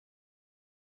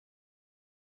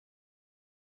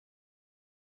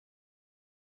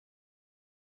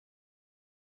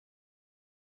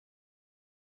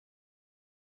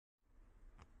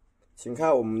请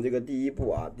看我们这个第一步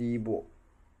啊，第一步，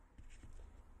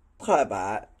太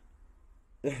白，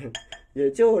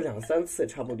也就2、3次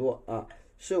差不多啊。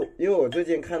是因为我最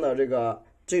近看到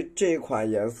这一款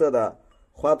颜色的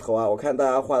花头啊，我看大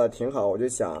家画的挺好，我就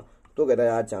想多给大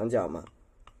家讲讲嘛。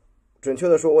准确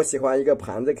的说，我喜欢一个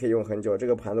盘子可以用很久，这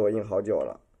个盘子我用好久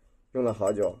了，用了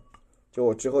好久，就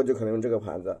我之后就可能用这个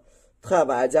盘子。太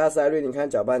白加彩绿，你看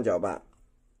搅拌搅拌，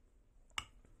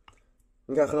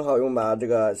你看很好用吧？这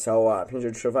个小碗平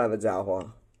时吃饭的家伙，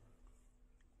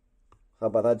好，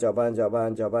把它搅拌搅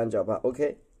拌搅拌搅拌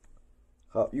 ，OK，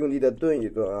 好，用力的炖一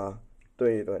炖啊，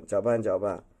炖一炖，搅拌搅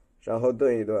拌，然后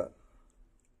炖一炖，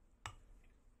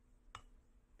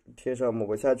贴上抹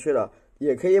不下去了，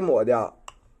也可以抹掉，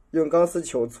用钢丝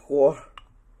球搓，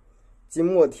金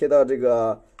墨贴到这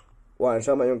个碗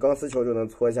上面，用钢丝球就能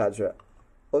搓下去。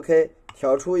OK，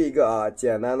 调出一个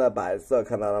简单的白色，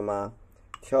看到了吗？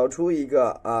调出一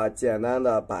个简单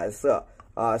的白色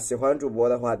喜欢主播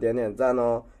的话点点赞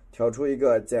哦。调出一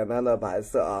个简单的白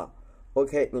色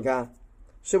OK， 你看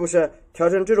是不是调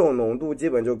成这种浓度基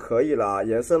本就可以了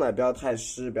颜色呢不要太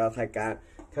湿，不要太干，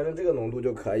调成这个浓度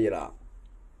就可以了。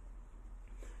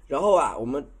然后我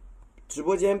们直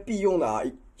播间必用的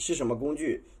是什么工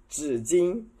具？纸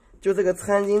巾。就这个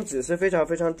餐巾纸是非常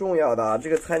非常重要的这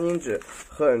个餐巾纸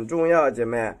很重要，姐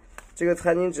妹。这个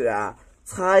餐巾纸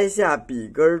擦一下笔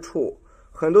根处，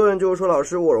很多人就说老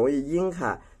师我容易阴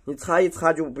开，你擦一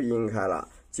擦就不阴开了，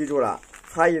记住了，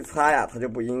擦一擦它就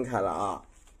不阴开了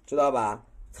知道吧？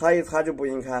擦一擦就不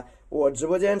阴开。我直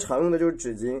播间常用的就是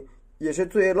纸巾，也是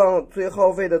最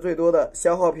耗费的最多的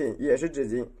消耗品，也是纸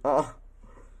巾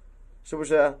是不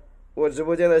是？我直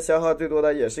播间的消耗最多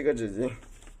的也是个纸巾。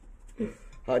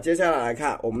好，接下来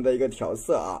看我们的一个调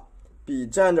色笔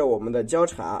蘸着我们的焦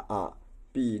茶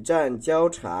笔蘸焦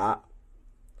茶，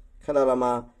看到了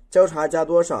吗？焦茶加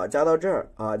多少？加到这儿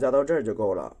加到这儿就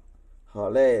够了。好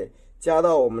嘞，加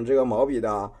到我们这个毛笔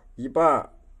的一半，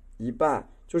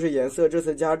就是颜色这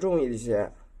次加重一些，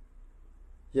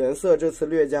颜色这次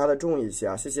略加的重一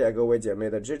些谢谢各位姐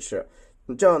妹的支持。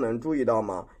你这样能注意到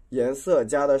吗？颜色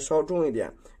加的稍重一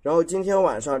点。然后今天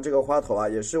晚上这个花头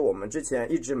也是我们之前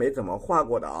一直没怎么画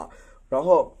过的然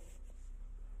后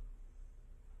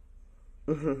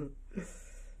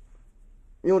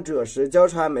用赭石，焦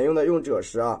茶没用的用赭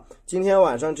石今天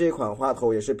晚上这一款花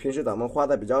头也是平时咱们画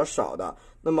的比较少的，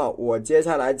那么我接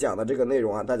下来讲的这个内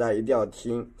容大家一定要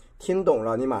听懂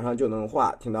了，你马上就能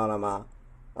画，听到了吗？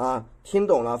听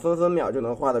懂了分分秒就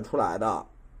能画得出来的。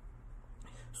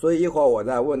所以一会儿我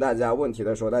在问大家问题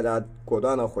的时候，大家果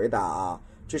断的回答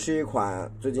这是一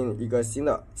款最近一个新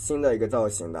的一个造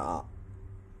型的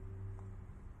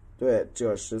对，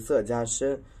赭石色加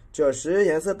深，赭石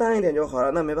颜色淡一点就好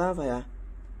了，那没办法呀。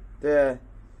对，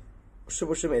是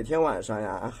不是每天晚上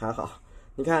还好。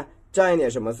你看蘸一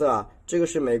点什么色这个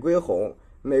是玫瑰红，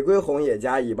玫瑰红也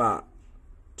加一半，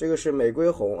这个是玫瑰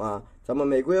红咱们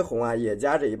玫瑰红也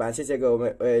加着一半，谢谢各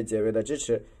位姐妹的支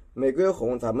持。玫瑰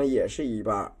红咱们也是一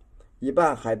半，一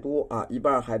半还多一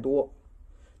半还多。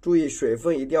注意水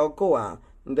分一定要够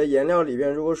你的颜料里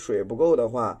边如果水不够的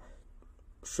话，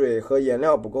水和颜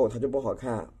料不够它就不好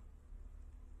看。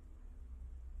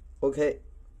OK，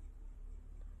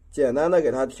 简单的给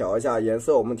它调一下颜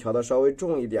色，我们调的稍微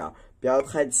重一点，不要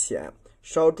太浅，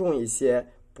稍重一些，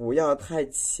不要太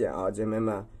浅姐妹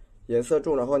们，颜色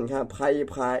重，然后你看拍一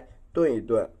拍，炖一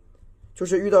炖。就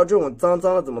是遇到这种脏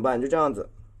脏的怎么办？你就这样子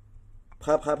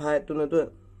拍拍拍，炖炖。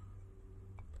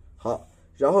好，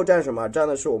然后蘸什么？蘸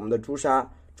的是我们的朱砂，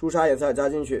朱砂颜色要加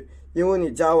进去，因为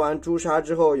你加完朱砂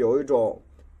之后有一种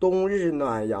冬日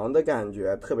暖阳的感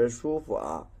觉，特别舒服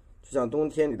就像冬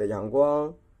天里的阳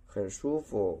光，很舒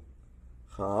服。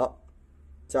好，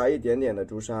加一点点的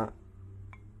朱砂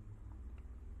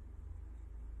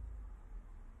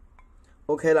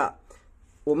OK 了。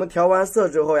我们调完色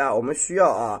之后我们需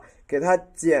要给它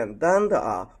简单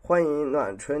的欢迎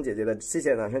暖春姐姐的，谢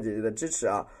谢暖春姐姐的支持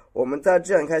我们在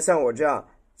这样，你看像我这样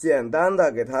简单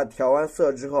的给它调完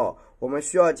色之后，我们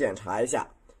需要检查一下，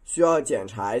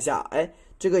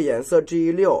这个颜色这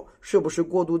一溜是不是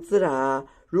过度自然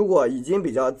如果已经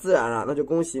比较自然了，那就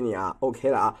恭喜你OK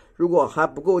了如果还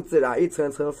不够自然，一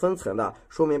层层分层的，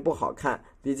说明不好看，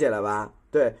理解了吧？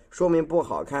对，说明不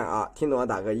好看听懂了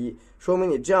打个1，说明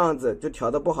你这样子就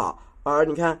调的不好，而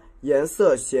你看颜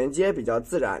色衔接比较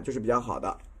自然，就是比较好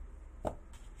的。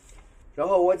然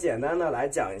后我简单的来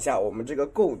讲一下我们这个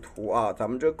构图咱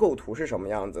们这个构图是什么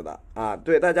样子的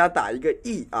对，大家打一个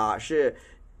亿是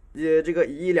这个1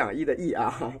亿2亿的亿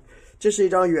这是一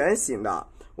张圆形的，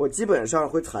我基本上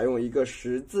会采用一个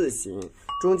十字形，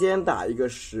中间打一个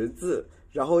十字，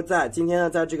然后今天呢，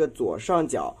在这个左上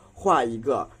角画一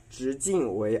个直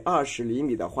径为20厘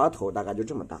米的花头，大概就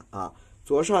这么大啊。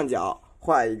左上角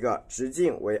画一个直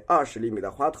径为20厘米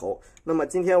的花头。那么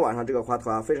今天晚上这个花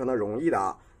头啊，非常的容易的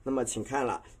啊。那么请看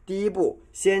了，第一步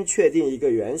先确定一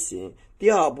个圆形，第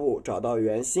二步找到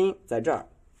圆心，在这儿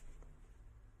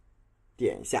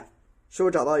点一下，是不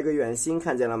是找到一个圆心？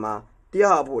看见了吗？第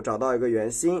二步找到一个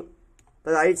圆心，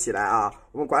大家一起来啊！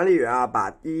我们管理员啊，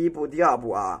把第一步、第二步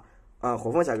啊，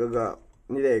火凤小哥哥，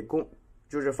你得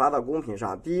就是发到公屏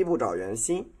上。第一步找圆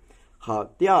心，好，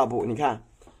第二步你看，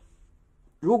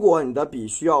如果你的笔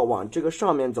需要往这个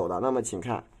上面走的，那么请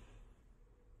看，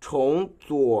从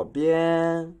左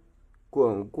边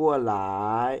滚过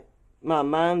来，慢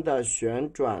慢的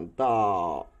旋转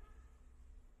到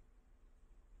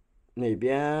哪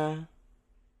边？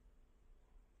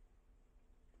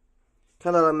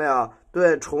看到了没有？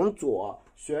对，从左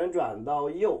旋转到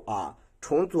右啊，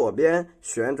从左边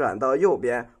旋转到右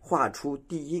边，画出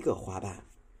第一个花瓣，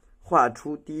画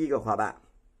出第一个花瓣。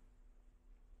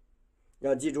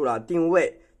要记住了，定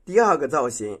位。第二个造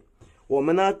型，我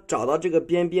们呢找到这个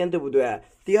边边，对不对？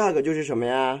第二个就是什么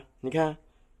呀？你看，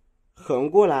横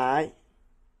过来，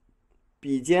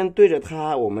笔尖对着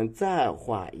它，我们再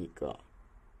画一个。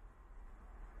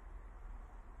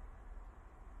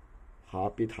好，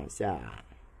笔躺下，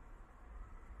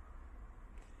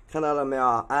看到了没有？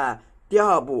哎，第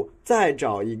二步再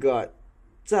找一个，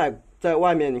在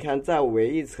外面，你看再围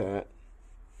一层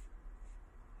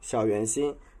小圆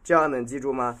心，这样能记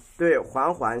住吗？对，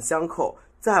环环相扣，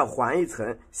再环一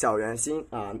层小圆心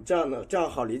啊，这样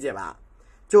好理解吧？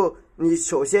就你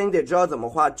首先你得知道怎么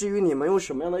画，至于你们用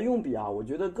什么样的用笔啊，我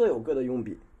觉得各有各的用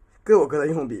笔，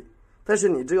但是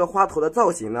你这个花头的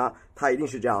造型呢，它一定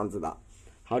是这样子的。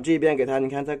好，这边给它，你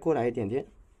看再过来一点点，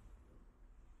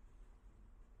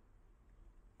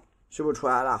是不是出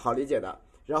来了？好理解的。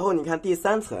然后你看第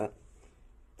三层，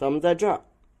咱们在这儿，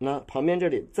那旁边这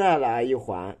里再来一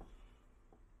环，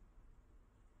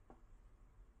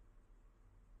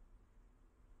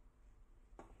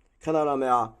看到了没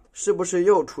有？是不是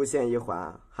又出现一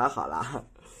环？还好啦，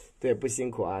对，不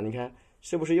辛苦啊。你看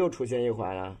是不是又出现一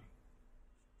环了？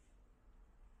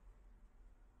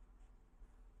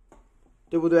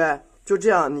对不对？就这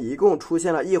样，你一共出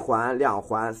现了一环、两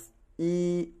环、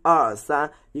1、2、3，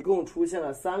一共出现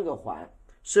了3个环，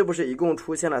是不是一共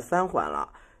出现了3环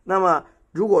了？那么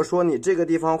如果说你这个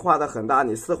地方画的很大，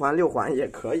你4环、6环也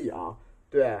可以啊。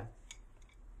对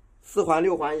，4环、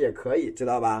6环也可以，知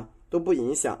道吧？都不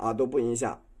影响啊，都不影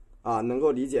响啊，能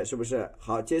够理解是不是？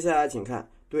好，接下来请看，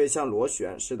对，像螺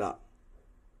旋，是的。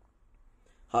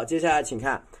好，接下来请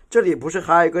看，这里不是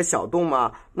还有一个小洞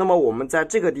吗？那么我们在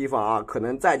这个地方啊，可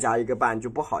能再加一个瓣就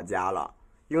不好加了，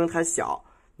因为它小。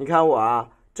你看我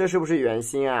啊，这是不是圆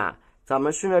心啊？咱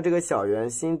们顺着这个小圆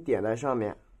心点在上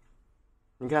面，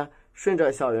你看，顺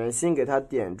着小圆心给它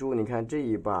点住，你看这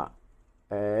一半，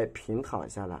哎，平躺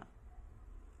下来，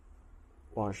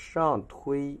往上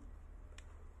推，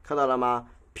看到了吗？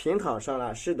平躺上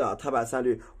来，是的，踏板3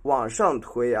律，往上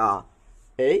推啊。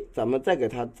哎，咱们再给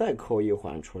它再扣一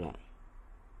环出来，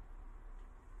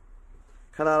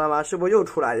看到了吗？是不是又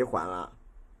出来一环了？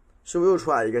是不是又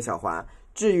出来一个小环？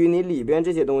至于你里边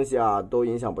这些东西啊，都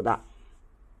影响不大。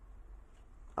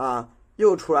啊，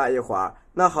又出来一环，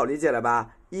那好理解了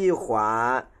吧？一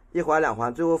环、两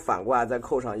环，最后反过来再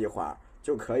扣上一环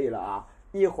就可以了啊。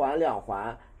1环、2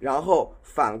环，然后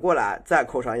反过来再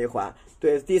扣上一环，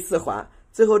对，第4环，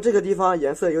最后这个地方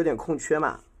颜色有点空缺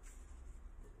嘛。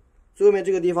最后面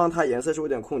这个地方它颜色是有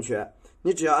点空缺，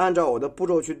你只要按照我的步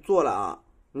骤去做了啊，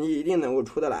你一定能够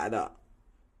出得来的。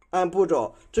按步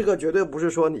骤，这个绝对不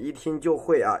是说你一听就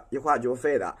会啊，一画就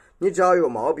废的。你只要有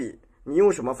毛笔，你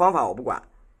用什么方法我不管，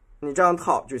你这样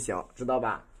套就行，知道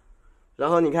吧？然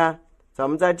后你看，咱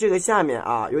们在这个下面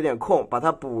啊有点空，把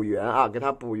它补圆啊，给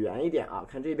它补圆一点啊。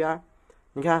看这边，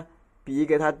你看笔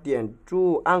给它点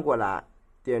住，按过来，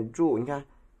点住，你看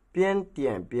边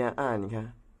点边按，你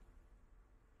看。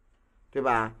对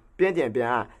吧？边点边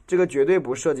按，这个绝对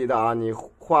不涉及到啊你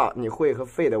画你会和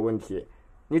废的问题，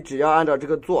你只要按照这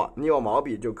个做，你有毛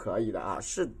笔就可以的啊。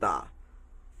是的，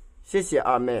谢谢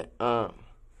二妹，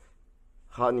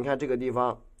好，你看这个地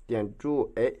方点住，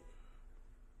哎，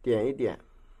点一点，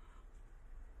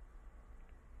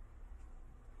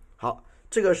好，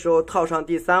这个时候套上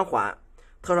第3环，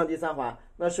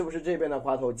那是不是这边的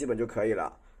花头基本就可以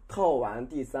了？套完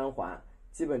第3环，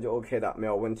基本就 OK 的，没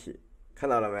有问题，看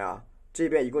到了没有？这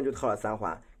边一共就套了3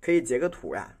环，可以截个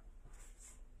图呀，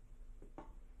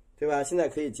对吧？现在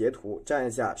可以截图，蘸一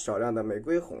下少量的玫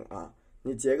瑰红啊，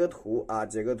你截个图啊，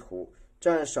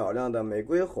蘸少量的玫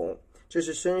瑰红，这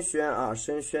是深宣啊，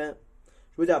深宣。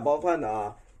如假包换的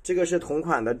啊。这个是同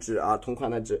款的纸啊，同款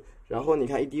的纸。然后你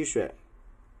看一滴水，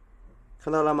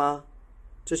看到了吗？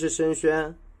这是生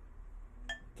宣，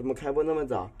怎么开播那么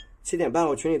早？7点半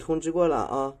我群里通知过了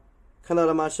啊，看到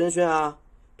了吗？生宣啊，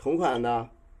同款的。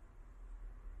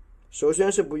熟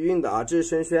宣是不晕的啊，这是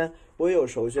生宣，我也有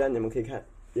熟宣，你们可以看，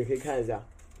也可以看一下。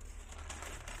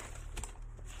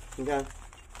你看，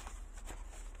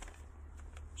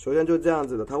熟宣就这样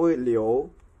子的，它会流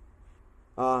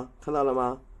啊，看到了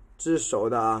吗？这是熟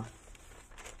的啊。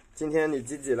今天你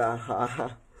几几了？哈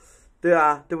哈，对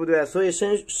啊，对不对？所以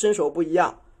生熟不一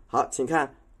样。好，请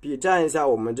看，笔蘸一下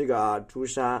我们这个朱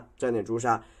砂，蘸点朱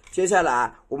砂。接下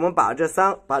来我们把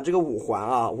这个五环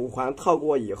啊，五环套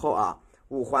过以后啊。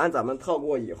五环咱们套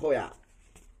过以后呀，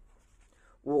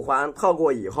五环套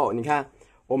过以后，你看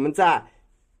我们在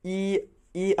1、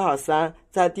2、3，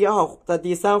在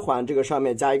第三环这个上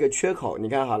面加一个缺口，你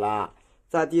看好了啊，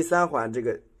在第三环这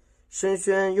个生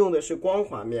宣用的是光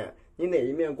滑面，你哪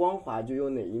一面光滑就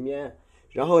用哪一面。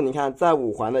然后你看在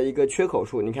五环的一个缺口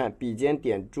处，你看笔尖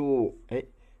点住，哎，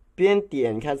边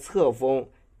点，你看侧锋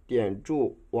点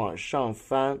住往上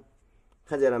翻，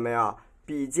看见了没有？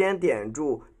笔尖点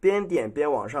住，边点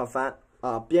边往上翻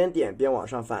啊，边点边往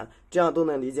上翻，这样都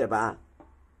能理解吧？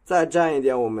再蘸一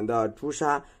点我们的朱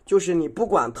砂，就是你不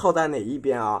管套在哪一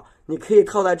边啊，你可以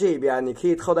套在这一边，你可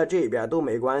以套在这一边都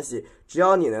没关系，只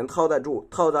要你能套得住，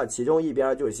套到其中一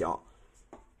边就行。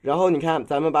然后你看，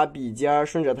咱们把笔尖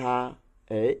顺着它，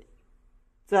哎，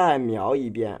再描一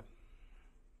遍，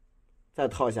再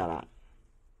套下来，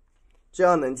这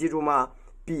样能记住吗？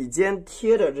笔尖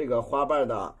贴着这个花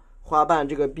瓣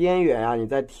这个边缘啊，你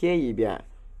再贴一遍，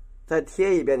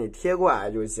你贴过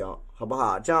来就行，好不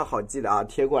好？这样好记的啊，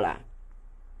贴过来。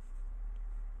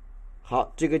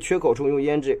好，这个缺口处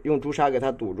用朱砂给它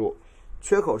堵住，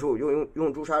缺口处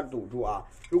用朱砂堵住啊。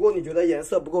如果你觉得颜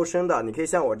色不够深的，你可以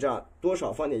像我这样多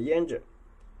少放点胭脂，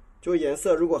就颜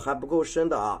色如果还不够深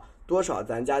的啊，多少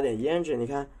咱加点胭脂。你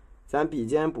看，咱笔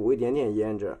尖补一点点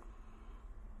胭脂，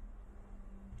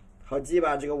好记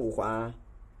吧？这个五环。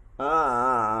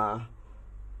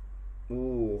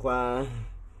五环，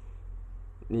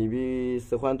你比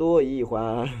4环多1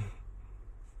环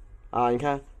啊！你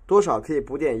看多少可以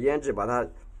补点胭脂，把它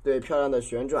对漂亮的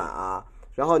旋转啊。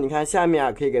然后你看下面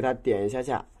啊，可以给它点一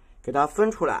下，给它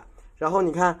分出来。然后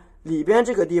你看里边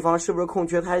这个地方是不是空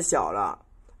缺太小了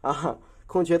啊？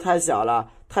空缺太小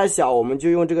了，太小我们就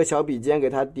用这个小笔尖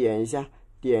给它点一下，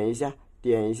点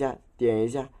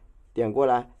过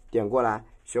来，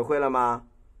学会了吗？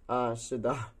啊，是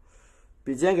的，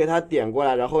笔尖给它点过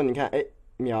来，然后你看，哎，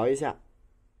描一下，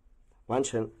完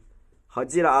成，好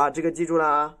记了啊，这个记住了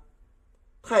啊。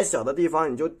太小的地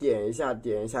方你就点一下，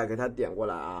给它点过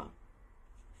来啊。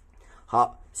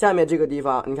好，下面这个地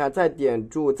方，你看再点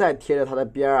住，再贴着它的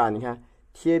边啊，你看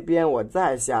贴边，我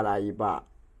再下来一半，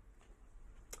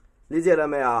理解了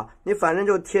没有？你反正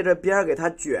就贴着边给它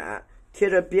卷，贴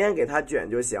着边给它卷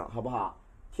就行，好不好？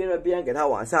贴着边给它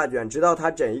往下卷，直到它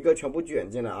整一个全部卷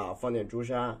进来啊！放点朱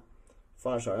砂，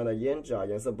放少量的胭脂啊，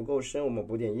颜色不够深，我们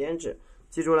补点胭脂，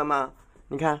记住了吗？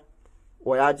你看，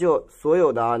我呀就所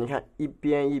有的啊，你看一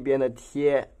边一边的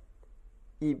贴，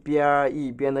一边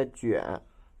一边的卷，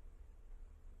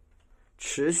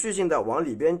持续性的往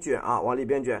里边卷啊，往里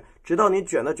边卷，直到你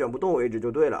卷的卷不动为止就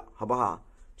对了，好不好？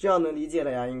这样能理解了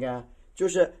呀？应该就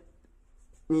是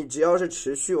你只要是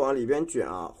持续往里边卷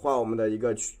啊，画我们的一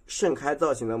个盛开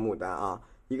造型的牡丹啊，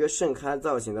一个盛开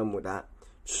造型的牡丹，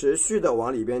持续的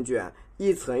往里边卷，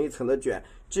一层一层的卷。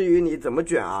至于你怎么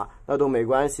卷啊，那都没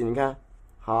关系。你看，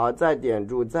好，再点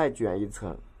住，再卷一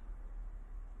层。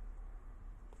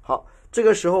好，这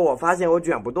个时候我发现我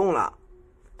卷不动了，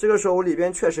这个时候我里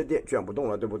边确实卷不动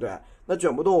了，对不对？那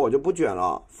卷不动我就不卷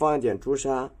了，放一点朱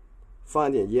砂，放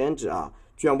一点胭脂啊。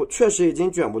确实已经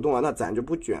卷不动了，那咱就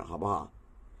不卷，好不好？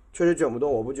确实卷不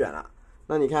动，我不卷了。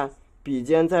那你看，笔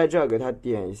尖在这儿给它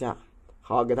点一下，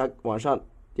好，给它往上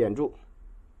点住，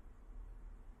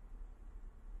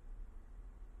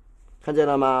看见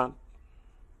了吗？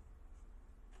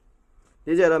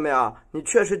理解了没有？你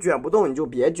确实卷不动，你就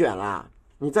别卷了，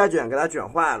你再卷给它卷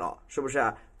坏了，是不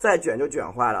是？再卷就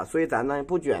卷坏了，所以咱呢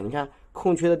不卷。你看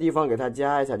空缺的地方给它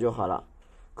加一下就好了，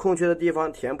空缺的地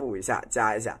方填补一下，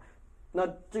加一下。那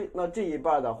这一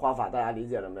半的画法大家理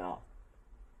解了没有？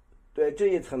对，这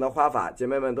一层的画法，姐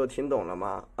妹们都听懂了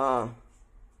吗？啊，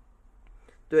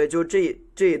对，就这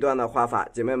一段的画法，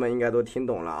姐妹们应该都听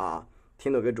懂了啊。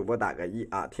听懂给主播打个1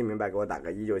啊，听明白给我打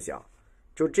个1就行。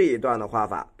就这一段的画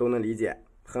法都能理解，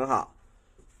很好。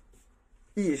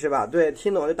1是吧？对，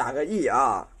听懂就打个1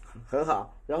啊，很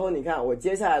好。然后你看我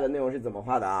接下来的内容是怎么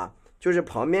画的啊？就是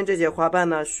旁边这些花瓣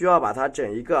呢，需要把它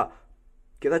整一个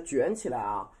给它卷起来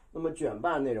啊。那么卷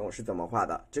瓣内容是怎么画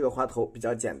的？这个花头比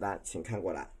较简单，请看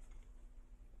过来。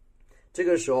这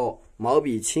个时候毛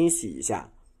笔清洗一下，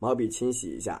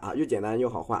啊，又简单又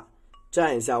好画。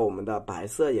蘸一下我们的白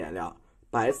色颜料，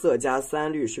白色加3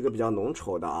绿是个比较浓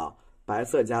稠的啊，白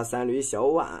色加3绿1小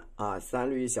碗啊，3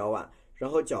绿1小碗，然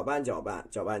后搅拌，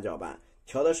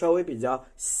调的稍微比较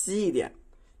稀一点。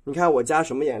你看我加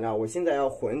什么颜料？我现在要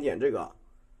混点这个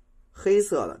黑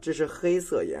色的，这是黑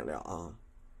色颜料啊。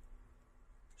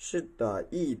是的，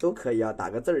都可以啊，打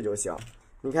个字儿就行。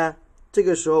你看这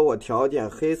个时候我调点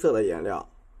黑色的颜料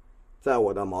在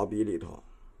我的毛笔里头，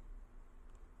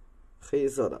黑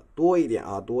色的多一点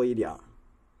啊，多一点，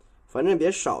反正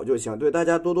别少就行。对，大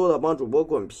家多多的帮主播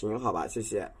滚屏，好吧，谢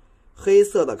谢。黑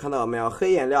色的看到没有？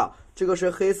黑颜料，这个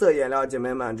是黑色颜料，姐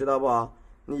妹们知道不？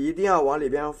你一定要往里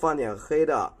边放点黑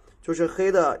的，就是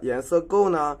黑的颜色够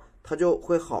呢，它就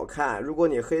会好看。如果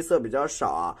你黑色比较少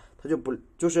啊，它就不，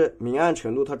就是明暗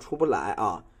程度它出不来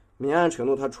啊，明暗程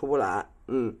度它出不来。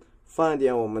放一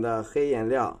点我们的黑颜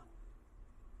料，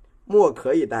墨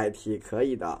可以代替，可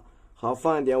以的。好，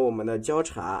放一点我们的焦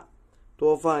茶，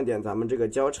多放一点咱们这个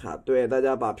焦茶。对，大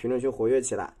家把评论区活跃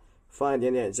起来，放一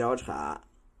点点焦茶，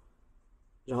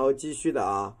然后继续的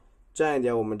啊，蘸一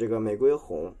点我们这个玫瑰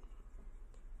红，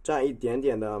蘸一点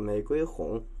点的玫瑰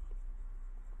红。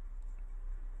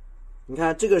你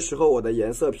看这个时候我的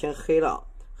颜色偏黑了，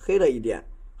黑了一点。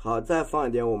好，再放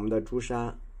一点我们的朱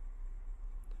砂，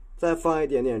再放一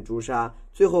点点朱砂，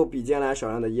最后笔尖来少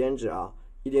量的胭脂啊，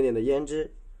一点点的胭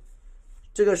脂。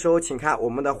这个时候请看我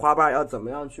们的花瓣要怎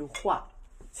么样去画，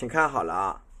请看好了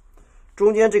啊，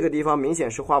中间这个地方明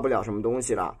显是画不了什么东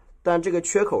西了，但这个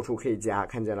缺口处可以加，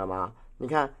看见了吗？你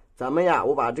看咱们呀，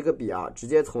我把这个笔啊直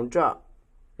接从这儿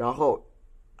然后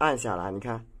按下来，你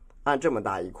看按这么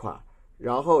大一块，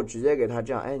然后直接给它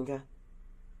这样，哎，你看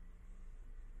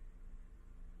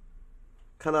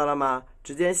看到了吗？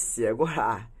直接斜过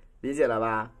来，理解了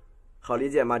吧？好理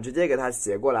解吗？直接给它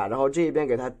斜过来，然后这一边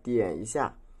给它点一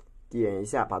下，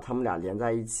把它们俩连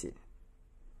在一起，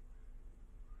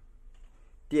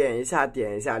点一下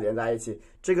连在一起。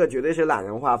这个绝对是懒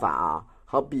人画法啊。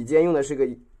好，笔尖用的是个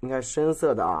你看深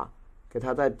色的啊，给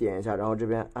它再点一下，然后这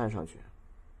边按上去。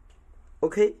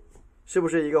OK， 是不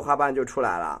是一个花瓣就出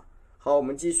来了？好，我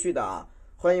们继续的啊。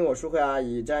欢迎我淑慧阿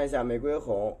姨，蘸一下玫瑰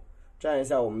红，蘸一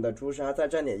下我们的朱砂，再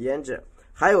蘸点胭脂。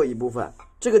还有一部分，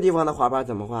这个地方的花瓣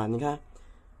怎么画？你看，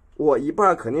我一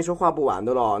半肯定是画不完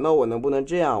的了，那我能不能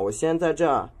这样？我先在这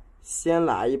儿先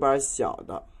来一半小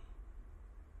的，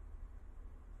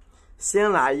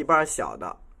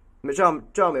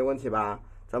这样没问题吧？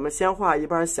咱们先画一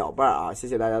半小瓣啊，谢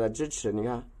谢大家的支持。你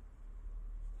看，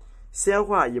先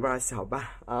画一半小瓣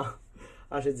啊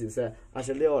，20几岁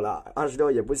，26了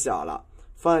，26也不小了。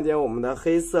放一点我们的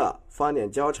黑色，放一点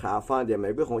焦茶，放一点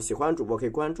玫瑰红。喜欢主播可以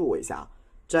关注我一下，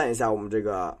蘸一下我们这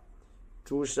个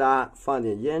朱砂，放一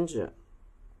点胭脂，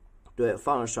对，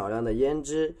放少量的胭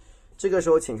脂。这个时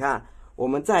候请看，我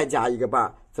们再加一个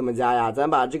瓣，怎么加呀？咱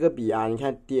把这个笔啊，你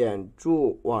看点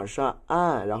住往上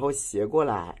按，然后斜过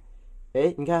来，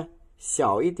哎，你看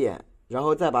小一点，然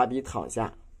后再把笔躺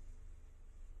下，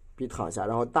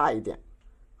然后大一点，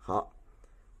好，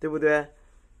对不对？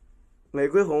玫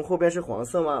瑰红后边是黄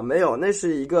色吗？没有，那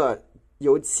是一个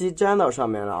油漆粘到上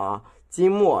面了啊，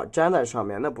金墨粘在上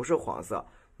面，那不是黄色。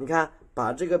你看，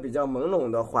把这个比较朦胧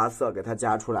的花色给它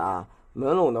加出来啊，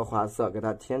朦胧的花色给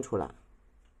它添出来。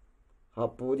好，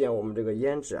补点我们这个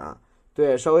胭脂啊，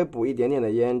对，稍微补一点点的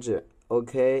胭脂。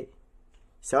OK，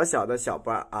 小小的小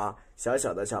瓣啊，小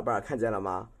小的小瓣，看见了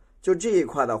吗？就这一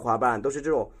块的花瓣都是这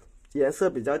种颜色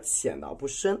比较浅的，不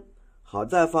深。好，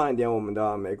再放一点我们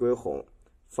的玫瑰红，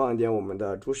放一点我们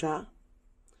的朱砂，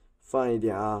放一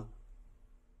点啊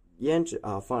胭脂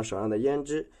啊，放少量的胭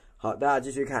脂。好，大家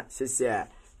继续看，谢谢。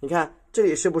你看这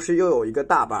里是不是又有一个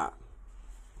大瓣？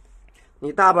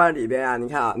你大瓣里边啊，你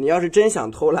看啊，你要是真想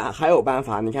偷懒，还有办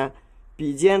法。你看，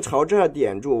笔尖朝这儿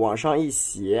点住，往上一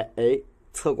斜，哎，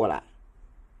侧过来。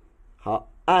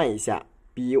好，按一下，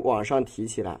笔往上提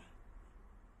起来，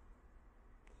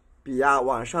笔呀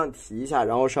往上提一下，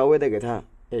然后稍微的给它，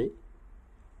哎，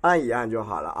按一按就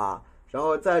好了啊。然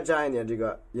后再蘸一点这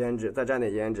个胭脂，再蘸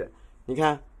点胭脂。你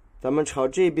看，咱们朝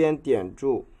这边点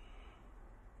住，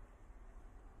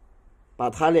把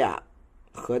它俩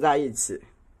合在一起。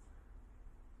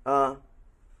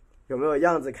有没有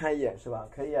样子看一眼是吧？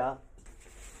可以啊，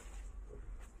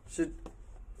是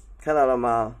看到了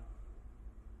吗？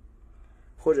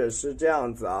或者是这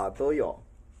样子啊，都有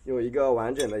一个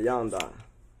完整的样的。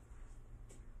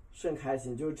盛开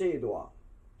型就是这一朵，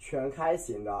全开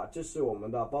型的，这是我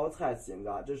们的包菜型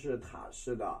的，这是塔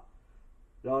式的。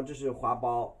然后这是花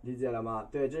苞，理解了吗？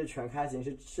对，这是全开型，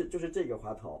就是这个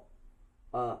花头，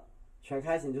全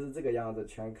开型就是这个样子，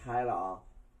全开了啊，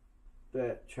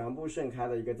对，全部盛开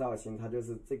的一个造型，它就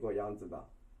是这个样子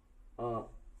的，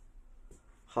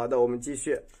好的，我们继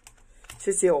续，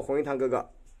谢谢我红玉堂哥哥，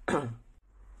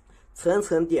层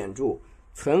层点住，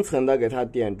层层的给它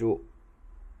点住，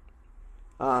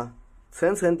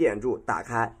层层点住，打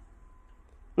开。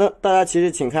那大家其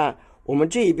实请看，我们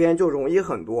这一边就容易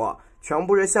很多，全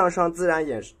部是向上自然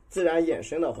衍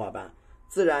生的花瓣，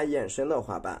自然衍生的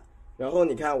花瓣。然后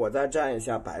你看，我再蘸一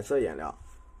下白色颜料，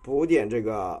补点这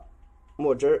个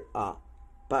墨汁啊，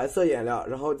白色颜料，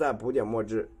然后再补点墨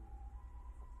汁，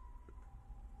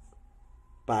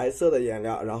白色的颜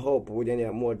料，然后补一点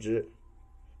点墨汁，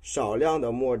少量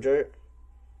的墨汁。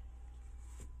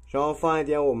然后放一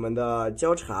点我们的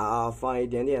焦茶啊，放一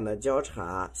点点的焦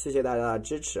茶，谢谢大家的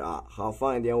支持啊。好，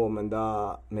放一点我们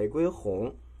的玫瑰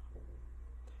红，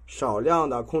少量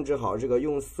的控制好这个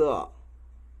用色，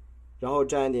然后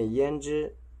蘸一点胭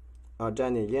脂啊，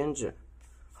蘸点胭脂。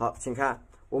好，请看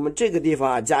我们这个地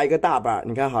方啊，加一个大瓣，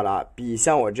你看好了，笔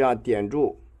像我这样点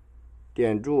住，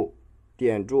点住，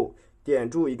点住，点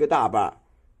住一个大瓣，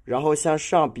然后向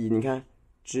上笔，你看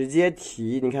直接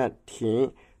提，你看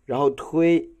停，然后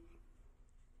推。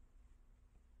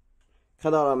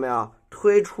看到了没有？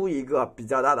推出一个比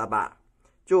较大的瓣，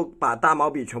就把大毛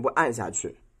笔全部按下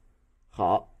去。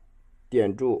好，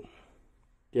点住，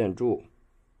点住，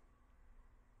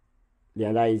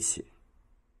连在一起。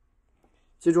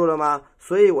记住了吗？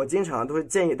所以我经常都是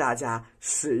建议大家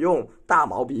使用大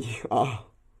毛笔啊，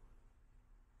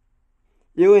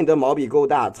因为你的毛笔够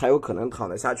大，才有可能躺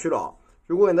得下去了。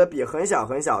如果你的笔很小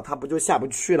很小，它不就下不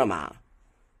去了吗？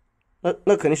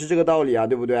那肯定是这个道理啊，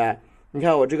对不对？你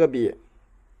看我这个笔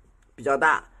比较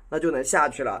大，那就能下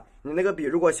去了。你那个笔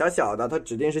如果小小的，它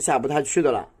指定是下不太去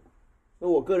的了。那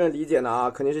我个人理解呢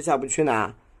啊，肯定是下不去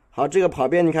呢。好，这个旁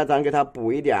边你看，咱给它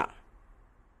补一点。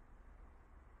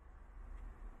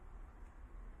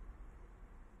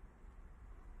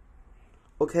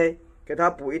OK， 给它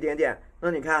补一点点。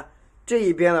那你看这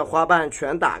一边的花瓣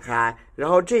全打开，然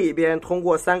后这一边通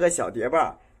过3个小叠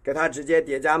瓣给它直接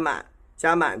叠加满，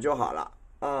加满就好了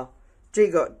啊。这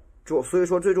个所以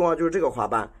说最重要就是这个花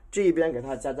瓣这一边给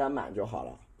它加满就好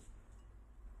了。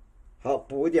好，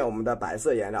补一点我们的白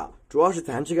色颜料，主要是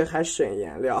咱这个还省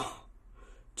颜料。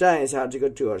蘸一下这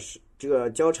个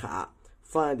焦茶，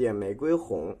放一点玫瑰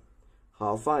红，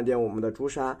好，放一点我们的朱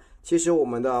砂。其实我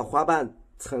们的花瓣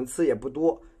层次也不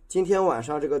多，今天晚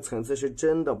上这个层次是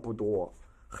真的不多，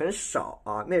很少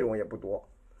啊，内容也不多。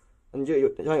你这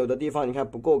像有的地方你看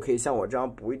不够，可以像我这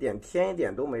样补一点，添一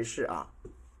点都没事啊。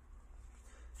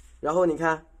然后你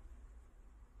看，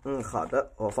好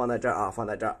的，我放在这儿啊，放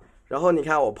在这儿。然后你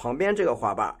看我旁边这个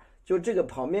花瓣，就这个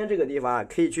旁边这个地方啊，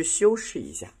可以去修饰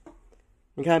一下。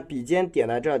你看笔尖点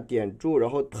在这儿，点住，然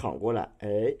后躺过来，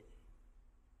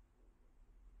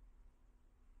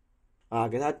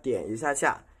给它点一下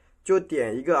下，就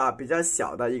点一个啊比较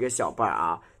小的一个小瓣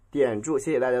啊，点住，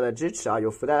谢谢大家的支持啊，有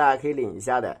福袋大家可以领一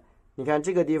下的。你看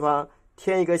这个地方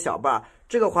添一个小瓣，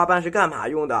这个花瓣是干嘛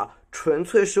用的？纯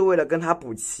粹是为了跟它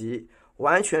补齐，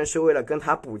完全是为了跟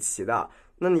它补齐的。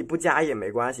那你不加也没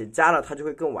关系，加了它就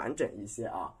会更完整一些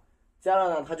啊。加了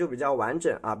呢，它就比较完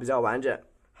整啊，比较完整。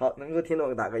好，能够听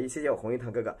懂打个1，谢谢我红一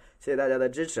堂哥哥，谢谢大家的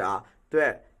支持啊。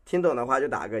对，听懂的话就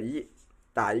打个1，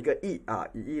打一个亿啊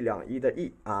，1亿2亿的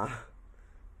亿啊，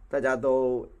大家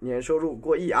都年收入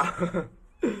过亿啊。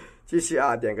继续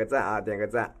啊，点个赞啊，点个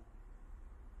赞。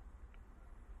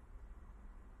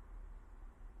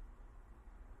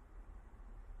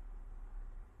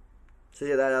谢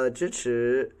谢大家的支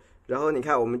持。然后你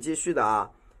看我们继续的啊，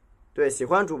对，喜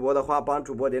欢主播的话帮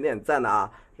主播点点赞的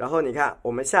啊。然后你看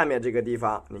我们下面这个地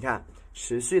方，你看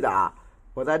持续的啊，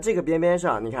我在这个边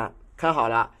上，你看看好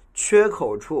了，缺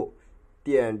口处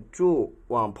点住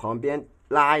往旁边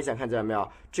拉一下，看见了没有？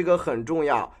这个很重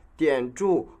要，点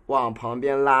住往旁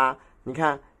边拉，你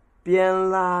看边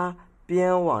拉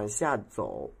边往下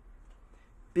走，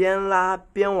边拉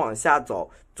边往下走，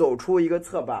走出一个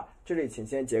侧瓣。这里请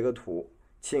先截个图，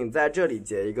请在这里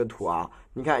截一个图啊。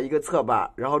你看一个侧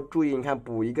瓣，然后注意你看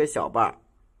补一个小瓣，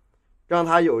让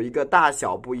它有一个大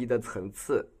小不一的层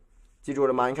次，记住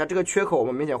了吗？你看这个缺口我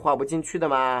们明显画不进去的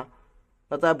吗？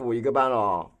那再补一个瓣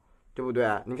咯，对不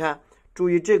对？你看注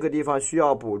意这个地方需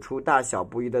要补出大小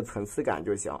不一的层次感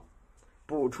就行，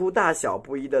补出大小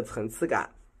不一的层次感。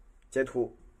截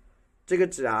图，这个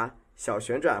纸啊小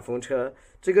旋转风车，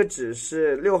这个纸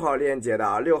是6号链接的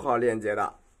啊，6号链接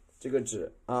的这个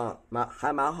纸啊，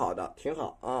还蛮好的，挺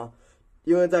好啊。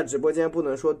因为在直播间不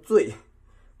能说最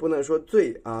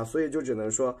啊，所以就只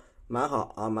能说蛮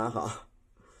好啊，蛮好。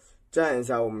蘸一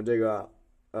下我们这个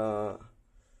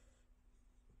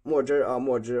墨汁啊，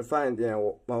墨汁，放一点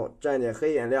蘸一点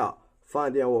黑颜料，放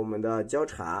一点我们的焦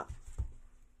茶，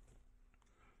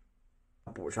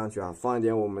补上去啊，放一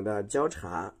点我们的焦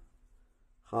茶。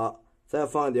好，再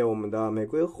放一点我们的玫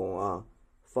瑰红啊，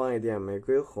放一点玫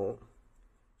瑰红。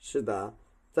是的，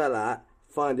再来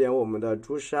放一点我们的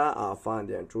朱砂啊，放一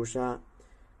点朱砂。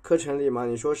课程里嘛，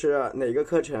你说是哪个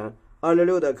课程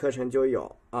？266的课程就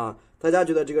有啊。大家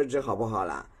觉得这个纸好不好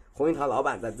啦？红玉堂老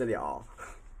板在这里哦。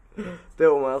对，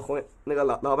我们那个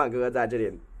老板哥哥在这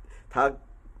里，他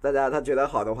觉得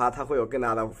好的话，他会有更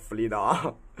大的福利的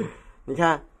哦。你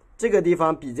看这个地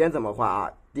方笔尖怎么画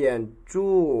啊？点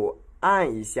住，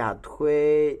按一下，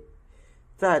推，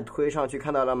再推上去，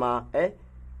看到了吗？哎，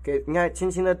你看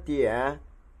轻轻的点，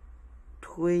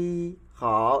推，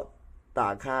好，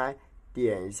打开，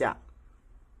点一下。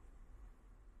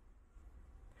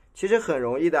其实很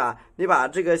容易的，你把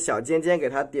这个小尖尖给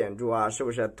它点住啊，是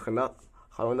不是囤的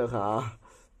好用的很啊？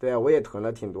对，我也囤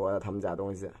了挺多的，他们家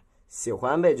东西喜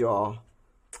欢呗，就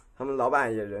他们老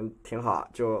板也人挺好，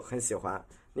就很喜欢。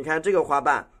你看这个花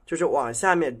瓣就是往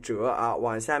下面折啊，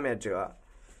往下面折，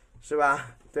是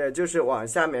吧？对，就是往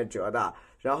下面折的。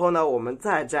然后呢，我们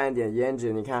再蘸一点胭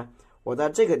脂，你看我在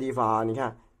这个地方啊，你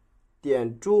看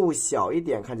点住小一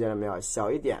点，看见了没有？小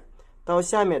一点，到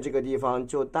下面这个地方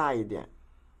就大一点。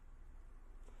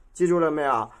记住了没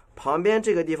有？旁边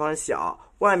这个地方小，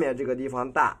外面这个地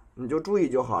方大，你就注意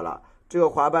就好了。这个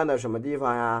花瓣的什么地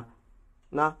方呀？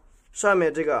那上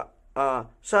面这个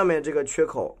上面这个缺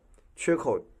口，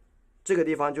这个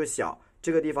地方就小，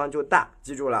这个地方就大，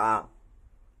记住了啊。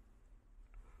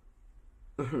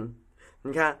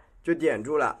你看就点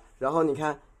住了，然后你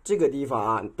看这个地方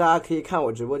啊，大家可以看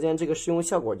我直播间这个试用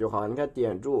效果就好。你看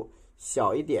点住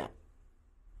小一点，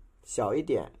小一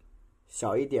点。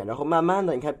小一点，然后慢慢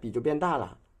的，你看笔就变大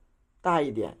了，大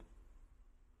一点，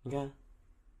你看，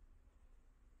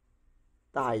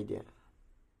大一点，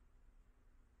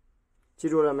记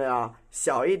住了没有？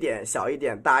小一点，小一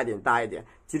点，大一点，大一点，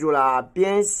记住了啊！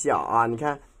边小啊，你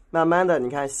看，慢慢的，你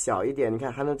看小一点，你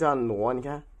看还能这样挪，你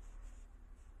看，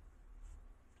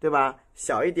对吧？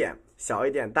小一点，小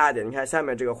一点，大一点，你看下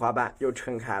面这个花瓣又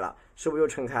撑开了，是不是又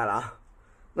撑开了？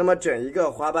那么整一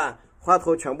个花瓣花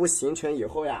头全部形成以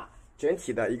后呀。整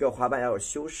体的一个花瓣要有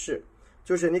修饰，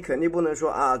就是你肯定不能说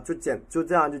啊，就这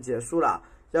样就结束了，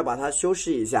要把它修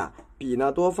饰一下。笔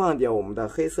呢多放一点我们的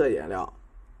黑色颜料，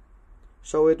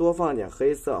稍微多放一点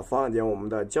黑色，放一点我们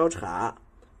的焦茶，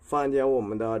放一点我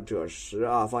们的赭石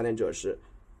啊，放点赭石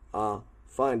啊，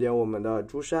放一点我们的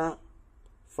朱砂，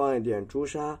放一点朱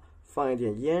砂，放一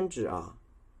点胭脂啊，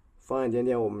放一点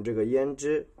点我们这个胭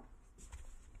脂。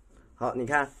好，你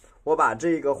看。我把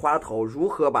这个花头如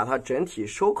何把它整体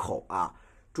收口啊？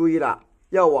注意了，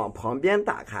要往旁边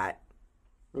打开。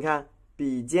你看，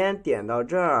笔尖点到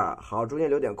这儿，好，中间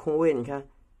留点空位。你看，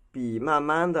笔慢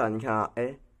慢的，你看啊，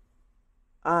哎，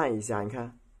按一下，你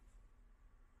看，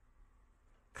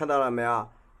看到了没有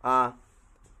啊？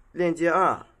链接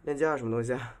二什么东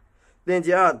西啊？链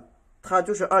接二，它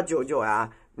就是299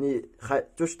呀，你还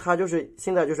就是它就是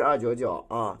现在就是299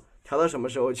啊，调到什么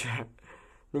时候去？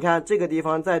你看这个地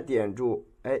方再点住，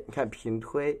哎，你看平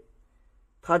推，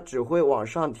它只会往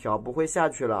上调，不会下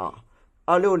去了。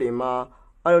260吗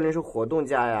？260是活动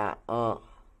价呀，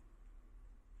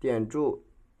点住，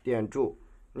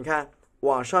你看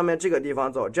往上面这个地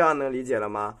方走，这样能理解了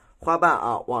吗？花瓣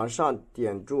啊，往上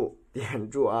点住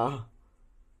啊。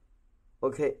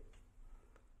OK。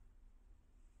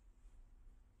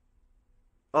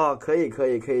哦，可以，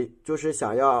就是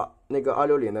想要那个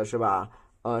260的是吧？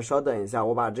稍等一下，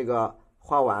我把这个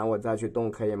画完，我再去动，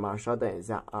可以吗？稍等一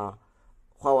下啊，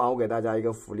画完我给大家一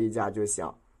个福利价就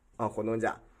行啊，活动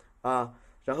价啊。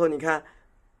然后你看，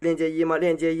链接一吗？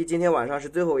链接一今天晚上是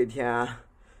最后一天啊，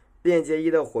链接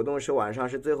一的活动是晚上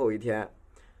是最后一天，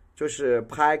就是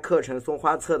拍课程送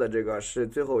画册的这个是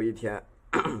最后一天。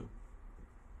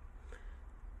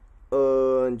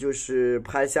就是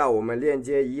拍下我们链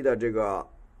接一的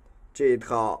这一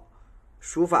套。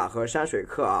书法和山水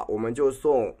课啊，我们就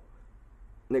送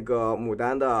那个牡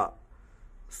丹的，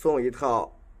送一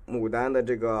套牡丹的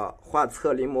这个画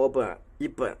册临摹本一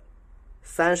本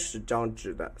，30张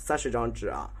纸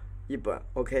啊，一本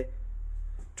OK。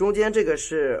中间这个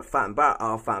是反瓣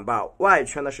啊，反瓣，外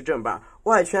圈的是正瓣，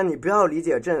外圈你不要理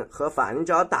解正和反，你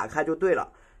只要打开就对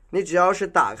了，你只要是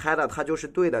打开的，它就是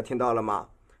对的，听到了吗？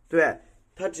对，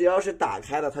它只要是打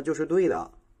开的，它就是对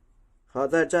的。好，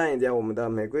再蘸一点我们的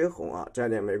玫瑰红啊，蘸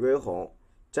点玫瑰红，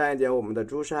蘸一点我们的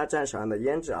朱砂，蘸上的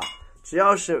胭脂啊。只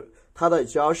要是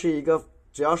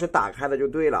打开的就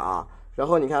对了啊。然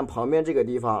后你看旁边这个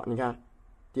地方，你看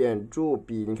点住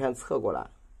笔，你看侧过来，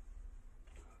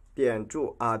点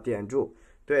住啊，点住，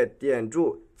对，点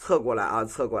住侧过来啊，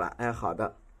侧过来，哎，好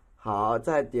的，好，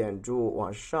再点住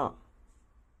往上，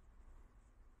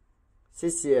谢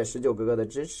谢19哥哥的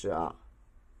支持啊。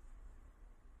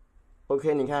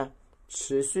OK， 你看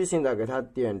持续性的给它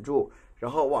点住，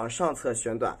然后往上侧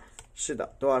旋转，是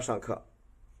的，都要上课，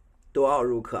都要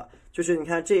入课。就是你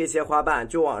看这一些花瓣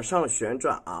就往上旋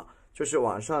转啊，就是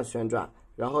往上旋转，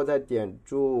然后再点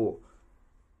住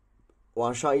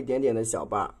往上一点点的小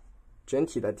瓣，整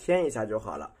体的添一下就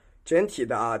好了，整体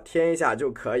的啊添一下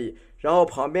就可以。然后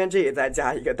旁边这里再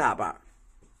加一个大瓣，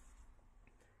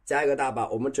加一个大瓣，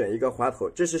我们整一个花头。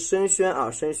这是生宣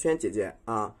啊，生宣姐姐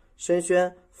啊，生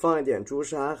宣放一点朱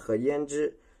砂和胭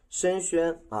脂，生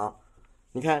宣啊，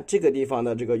你看这个地方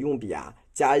的这个用笔啊，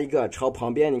加一个朝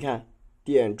旁边，你看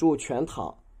点住全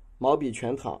躺，毛笔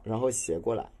全躺，然后斜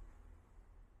过来，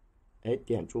哎，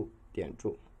点住点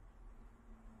住，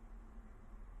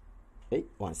哎，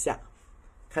往下，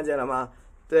看见了吗？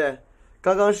对，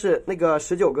刚刚是那个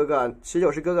19哥哥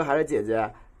，19是哥哥还是姐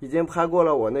姐？已经拍过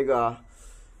了我那个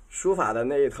书法的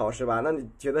那一套是吧？那你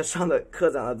觉得上的课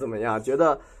讲的怎么样？觉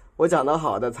得我讲的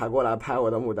好的才过来拍我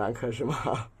的牡丹课是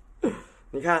吗？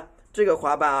你看这个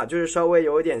花瓣啊，就是稍微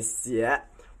有一点斜，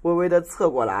微微的侧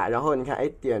过来，然后你看，哎，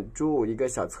点住一个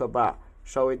小侧瓣，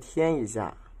稍微添一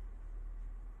下，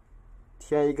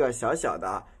添一个小小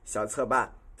的小侧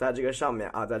瓣在这个上面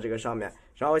啊，在这个上面，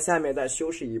然后下面再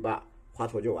修饰一瓣，花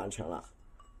头就完成了，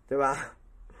对吧？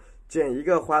整一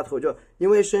个花头就因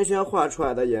为生宣画出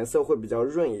来的颜色会比较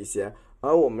润一些，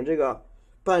而我们这个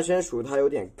半生熟它有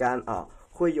点干啊，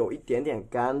会有一点点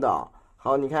干的。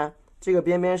好，你看这个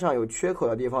边边上有缺口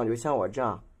的地方，就像我这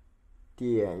样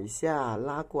点一下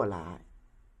拉过来，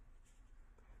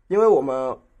因为我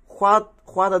们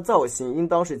花的造型应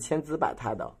当是千姿百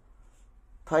态的，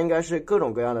它应该是各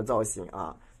种各样的造型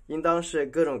啊，应当是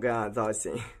各种各样的造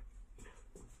型。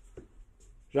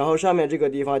然后上面这个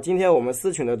地方，今天我们4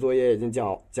群的作业已经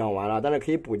讲完了，但是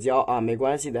可以补交啊，没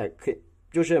关系的，可以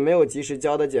就是没有及时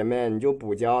交的姐妹你就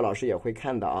补交，老师也会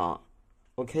看的啊。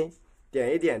OK，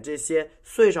 点一点这些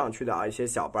碎上去的啊一些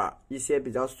小瓣，一些比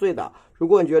较碎的。如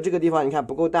果你觉得这个地方你看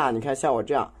不够大，你看像我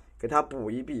这样给它补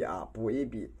一笔啊，补一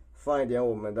笔，放一点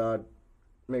我们的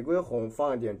玫瑰红，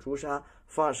放一点朱砂，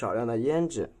放少量的胭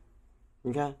脂，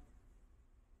你看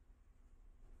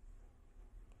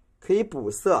可以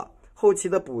补色。后期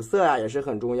的补色啊也是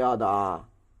很重要的啊，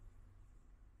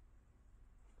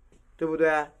对不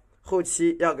对？后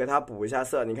期要给它补一下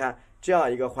色，你看这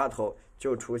样一个花头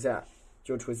就出现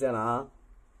了啊。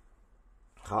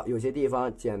好，有些地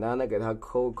方简单的给它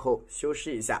抠修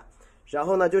饰一下，然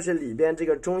后呢就是里边这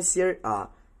个中心啊，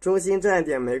中心蘸一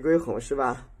点玫瑰红是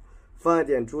吧？放一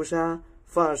点朱砂，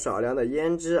放少量的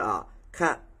胭脂啊。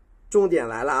看，重点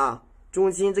来了啊，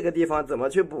中心这个地方怎么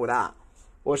去补的？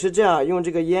我是这样用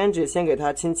这个胭脂先给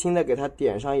它轻轻的给它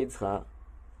点上一层，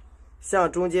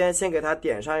向中间先给它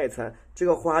点上一层，这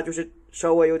个花就是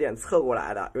稍微有点侧过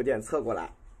来的，有点侧过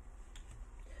来。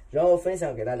然后分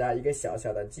享给大家一个小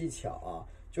小的技巧啊，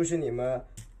就是你们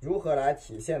如何来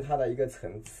体现它的一个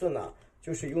层次呢？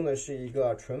就是用的是一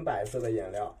个纯白色的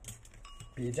颜料，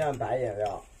笔蘸白颜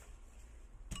料，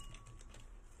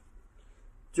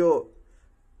就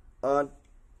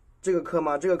这个课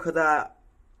吗？这个课在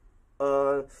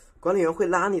管理员会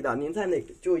拉你的，您在哪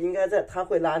个就应该在，他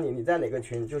会拉你，你在哪个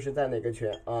群就是在哪个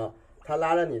群啊，他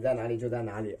拉了你在哪里就在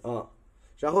哪里啊。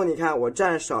然后你看我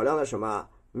蘸少量的什么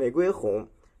玫瑰红，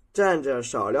蘸着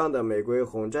少量的玫瑰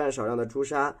红，蘸少量的朱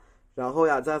砂，然后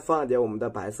呀再放一点我们的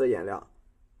白色颜料，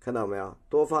看到没有？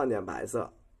多放点白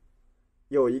色，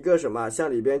有一个什么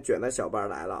像里边卷的小瓣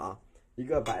来了啊，一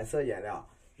个白色颜料，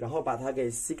然后把它给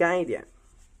吸干一点，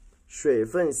水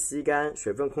分吸干，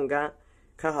水分控干。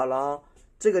看好了啊，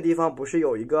这个地方不是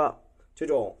有一个这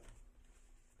种，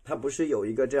它不是有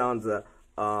一个这样子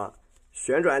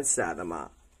旋转起来的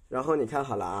吗？然后你看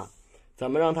好了啊，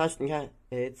咱们让它你看，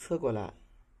哎，侧过来，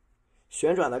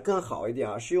旋转的更好一点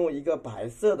啊，是用一个白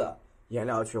色的颜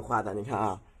料去画的。你看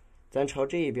啊，咱朝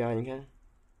这一边，你看，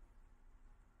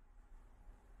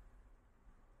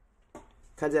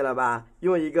看见了吧？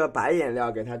用一个白颜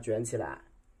料给它卷起来，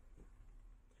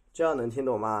这样能听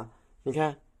懂吗？你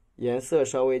看。颜色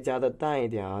稍微加的淡一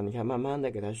点啊，你看慢慢的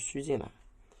给它虚进来，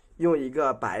用一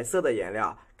个白色的颜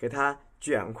料给它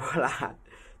卷过来，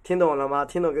听懂了吗？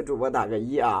听懂给主播打个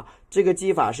1啊，这个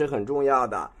技法是很重要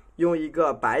的，用一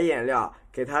个白颜料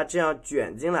给它这样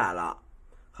卷进来了。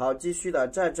好，继续的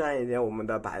再蘸一点我们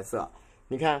的白色，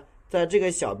你看在这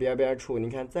个小边边处，你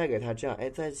看再给它这样，哎，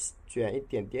再卷一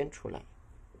点点出来，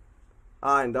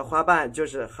啊，你的花瓣就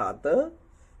是好的，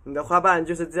你的花瓣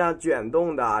就是这样卷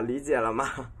动的，理解了吗？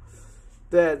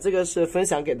对，这个是分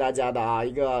享给大家的啊，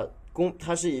一个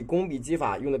它是以工笔技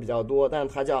法用的比较多，但是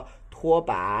它叫脱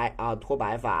白啊，脱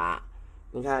白法。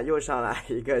你看又上来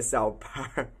一个小白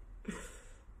儿，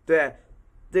对，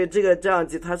对，这个这样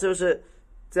记，它就是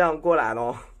这样过来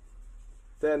咯。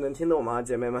对，能听懂吗，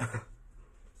姐妹们？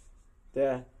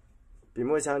对，笔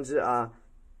墨相知啊，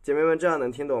姐妹们这样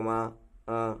能听懂吗？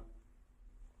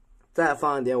再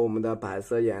放一点我们的白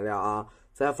色颜料啊，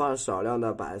再放少量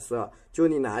的白色，就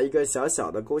你拿一个小小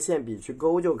的勾线笔去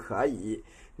勾就可以。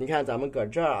你看咱们搁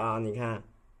这儿啊，你看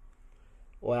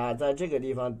我呀在这个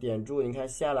地方点住，你看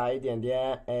下来一点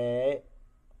点，哎，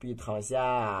笔躺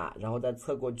下，然后再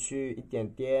侧过去一点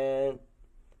点。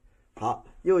好，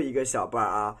又一个小瓣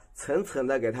啊，层层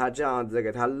的给它这样子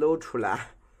给它搂出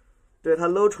来，对，它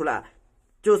搂出来。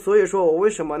就所以说我为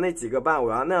什么那几个瓣我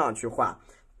要那样去画，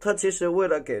它其实为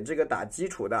了给这个打基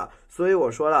础的，所以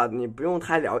我说了，你不用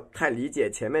太理解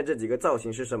前面这几个造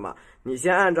型是什么，你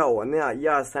先按照我那样1、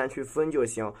2、3去分就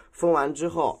行。分完之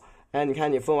后，哎，你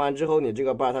看你分完之后，你这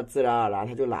个瓣它自然而然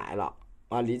它就来了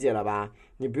啊，理解了吧？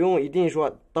你不用一定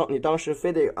说你当时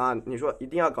非得啊，你说一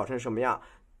定要搞成什么样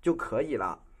就可以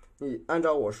了，你按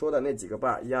照我说的那几个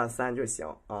瓣1、2、3就行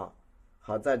啊。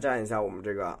好，再蘸一下我们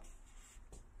这个，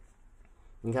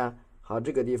你看。好，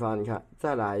这个地方你看，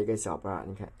再来一个小瓣，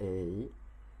你看，哎，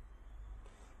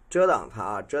遮挡它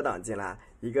啊，遮挡进来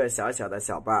一个小小的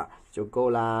小瓣就够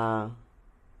啦，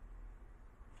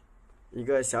一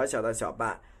个小小的小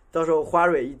瓣，到时候花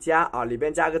蕊一加啊，里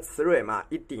边加个雌蕊嘛，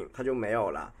一顶它就没有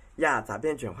了呀，咋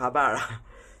变卷花瓣了？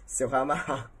喜欢吗？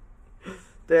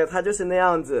对，它就是那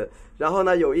样子。然后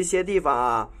呢，有一些地方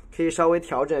啊，可以稍微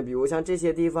调整，比如像这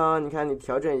些地方，你看你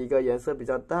调整一个颜色比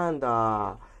较淡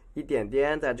的。一点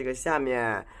点在这个下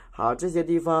面，好，这些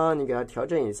地方你给它调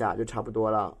整一下就差不多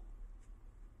了。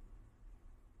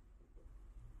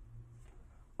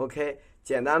OK，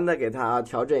 简单的给它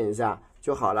调整一下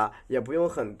就好了，也不用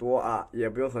很多啊，也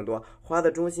不用很多。花的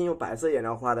中心用白色颜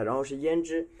料画的，然后是胭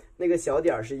脂，那个小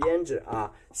点是胭脂啊。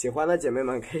喜欢的姐妹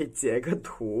们可以截个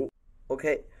图。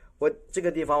OK， 我这个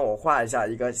地方我画一下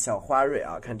一个小花蕊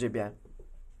啊，看这边，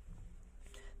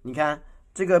你看。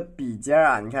这个笔尖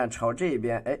啊，你看朝这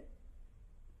边，哎，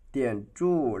点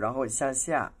住，然后向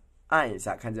下按一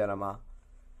下，看见了吗？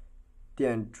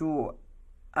点住，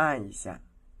按一下，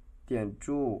点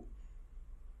住，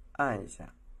按一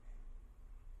下，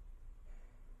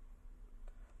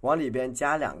往里边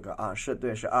加2个啊，是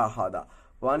对，是2号的，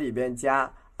往里边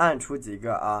加，按出几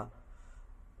个啊？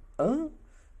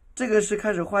这个是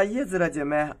开始画叶子了，姐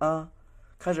妹啊，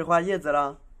开始画叶子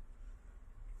了。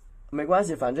没关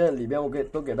系，反正里边我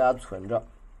都给大家存着，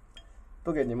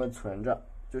都给你们存着。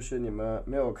就是你们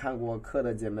没有看过课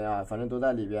的姐妹啊，反正都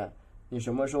在里边。你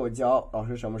什么时候教，老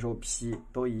师什么时候批，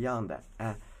都一样的。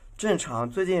哎，正常。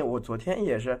最近我昨天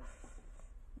也是，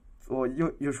我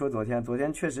又说昨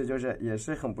天确实就是也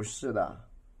是很不适的，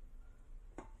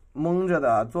蒙着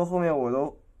的。坐后面我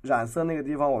都染色那个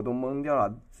地方我都蒙掉了，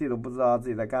自己都不知道自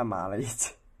己在干嘛了已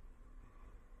经。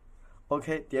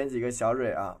OK， 点几个小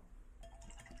蕊啊。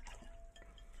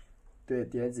对，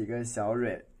点几个小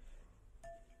蕊，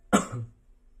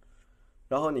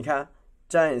然后你看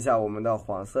蘸一下我们的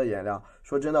黄色颜料。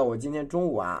说真的，我今天中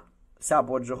午啊下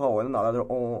播之后，我的脑袋都是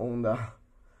嗡嗡嗡的，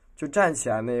就站起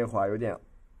来那一会儿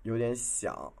有点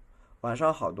响。晚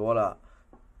上好多了，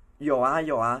有啊，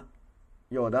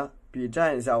有的。笔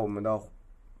蘸一下我们的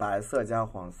白色加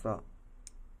黄色，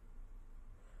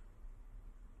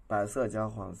白色加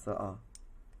黄色啊，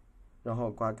然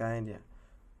后刮干一点。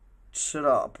吃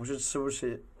了不是吃不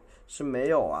吃，是没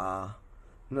有啊，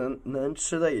能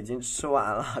吃的已经吃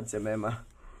完了，姐妹们。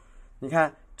你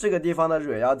看这个地方的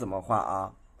蕊要怎么画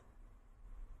啊？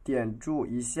点住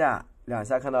1下2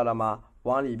下，看到了吗？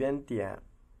往里边点，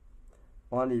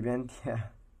往里边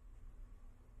点，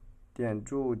点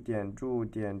住，点住，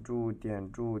点住，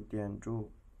点住，点住。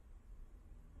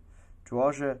主要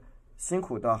是辛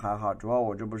苦倒还好，主要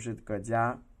我这不是搁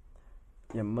家，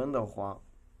也闷得慌。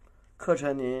课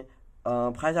程您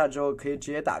拍下之后可以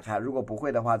直接打开，如果不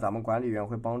会的话，咱们管理员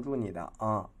会帮助你的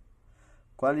啊。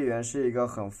管理员是一个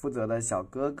很负责的小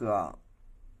哥哥。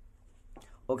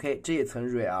OK， 这一层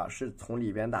蕊啊是从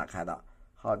里边打开的。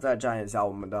好，再蘸一下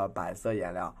我们的白色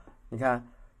颜料，你看，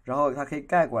然后它可以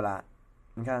盖过来，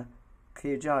你看，可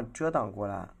以这样遮挡过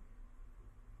来。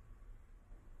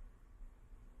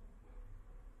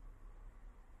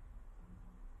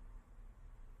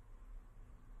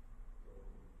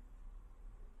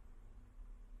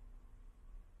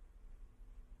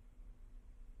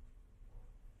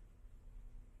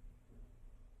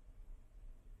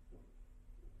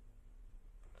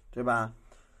对吧？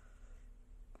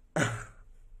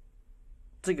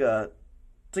这个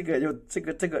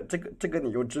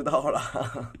你就知道了，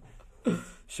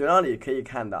学堂里可以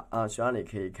看的啊，学堂里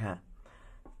可以看。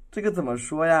这个怎么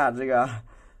说呀？这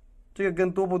个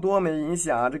跟多不多没影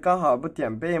响啊，这刚好不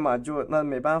点背嘛，就那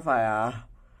没办法呀。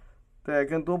对，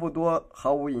跟多不多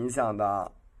毫无影响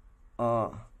的，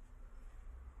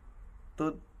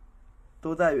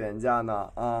都在原价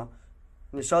呢啊。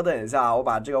你稍等一下，我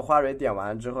把这个花蕊点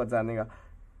完之后再那个，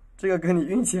这个跟你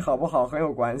运气好不好很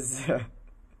有关系。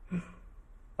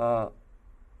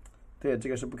对，这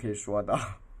个是不可以说的。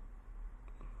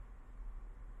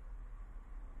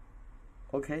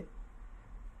OK，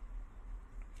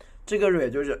 这个蕊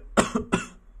就是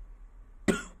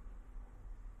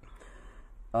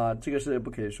这个是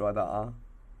不可以说的啊。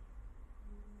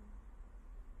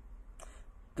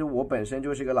就我本身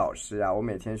就是个老师呀，我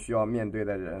每天需要面对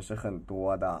的人是很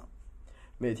多的，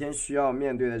每天需要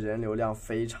面对的人流量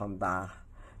非常大，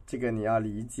这个你要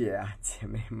理解啊，姐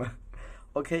妹们。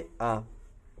OK 啊，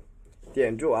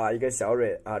点住啊，一个小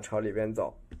蕊啊，朝里边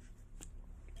走，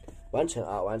完成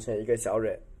一个小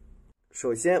蕊。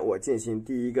首先我进行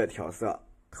第一个调色，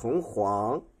铜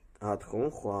黄啊，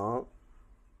铜黄，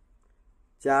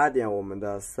加点我们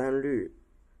的三绿，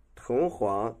铜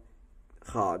黄。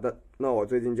好的，那我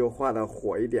最近就画的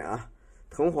火一点啊，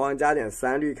铜黄加点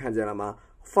三绿，看见了吗？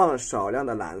放少量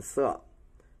的蓝色，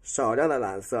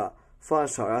放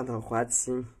少量的花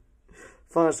青，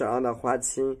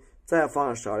再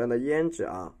放少量的胭脂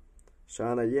啊，少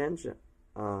量的胭脂。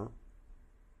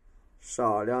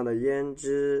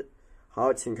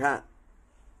好，请看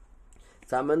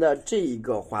咱们的这一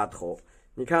个花头，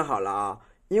你看好了啊。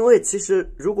因为其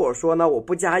实如果说呢，我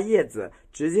不加叶子，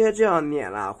直接这样捻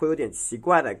了，会有点奇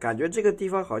怪的感觉，这个地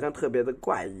方好像特别的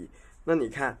怪异。那你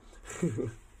看，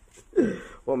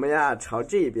我们呀朝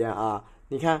这边啊，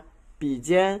你看笔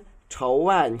尖朝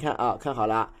外，你看啊，看好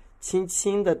了，轻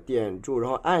轻的点住，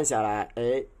然后按下来，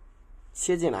哎，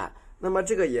切进来。那么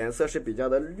这个颜色是比较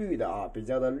的绿的啊，比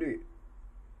较的绿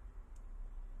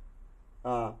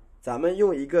啊，咱们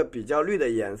用一个比较绿的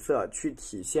颜色去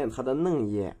体现它的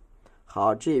嫩叶。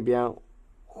好，这边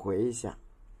回一下，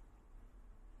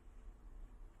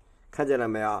看见了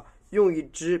没有？用一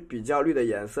支比较绿的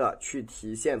颜色去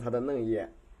体现它的嫩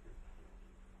叶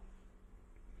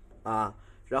啊。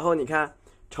然后你看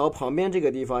朝旁边这个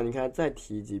地方，你看再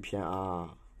提几片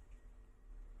啊。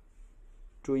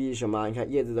注意什么？你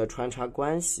看叶子的穿插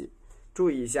关系，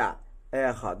注意一下。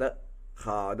哎，好的，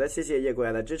谢谢叶过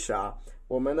来的支持啊。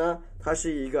我们呢，它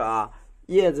是一个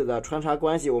叶子的穿插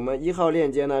关系，我们1号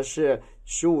链接呢是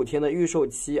15天的预售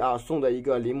期啊，送的一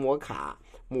个临摹卡，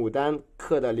牡丹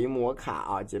课的临摹卡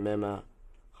啊，姐妹们。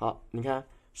好，你看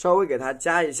稍微给它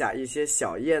加一下一些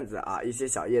小叶子啊，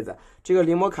这个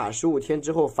临摹卡15天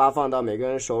之后发放到每个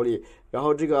人手里，然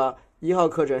后这个1号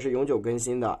课程是永久更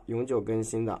新的。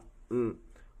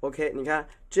OK， 你看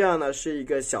这样呢是一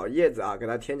个小叶子啊，给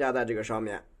它添加在这个上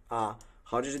面啊。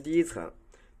好，这是第一层。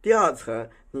第二层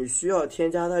你需要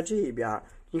添加在这一边，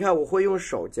你看我会用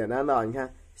手简单的，你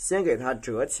看先给它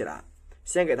折起来，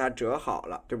先给它折好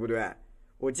了，对不对？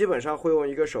我基本上会用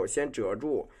一个手先折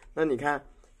住。那你看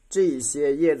这一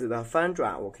些叶子的翻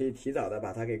转，我可以提早的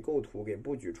把它给构图给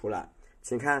布局出来。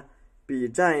请看笔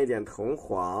蘸一点铜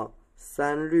黄、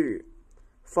三绿，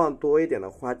放多一点的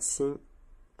花青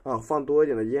啊，放多一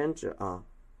点的胭脂啊。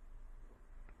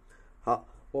好，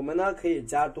我们呢可以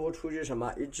加多出一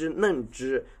支嫩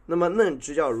枝。那么嫩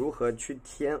枝要如何去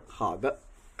添？好的，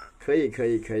可以。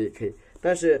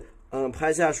但是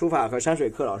拍下书法和山水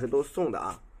课老师都送的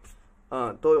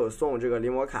啊，都有送这个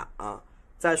临摹卡啊，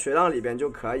在学档里边就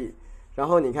可以。然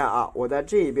后你看啊，我在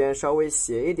这一边稍微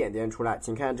斜一点点出来，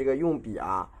请看这个用笔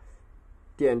啊，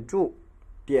点住，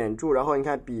然后你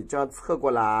看笔这样侧过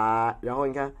来，然后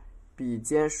你看笔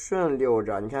尖顺溜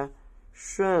着，你看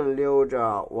顺溜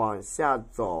着往下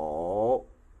走，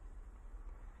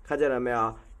看见了没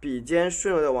有？笔尖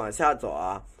顺溜的往下走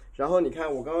啊。然后你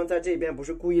看我刚刚在这边不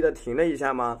是故意的停了一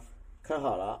下吗？看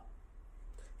好了，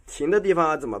停的地方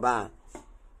要怎么办？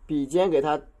笔尖给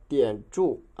它点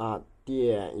住啊，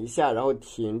点一下，然后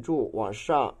停住，往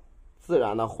上自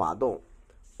然的滑动，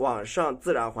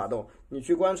你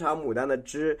去观察牡丹的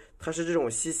枝，它是这种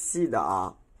细细的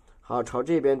啊。好，朝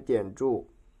这边点住，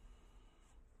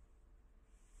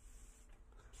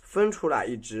分出来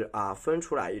一支啊，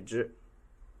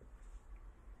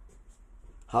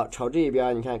好，朝这一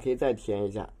边你看可以再填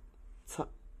一下，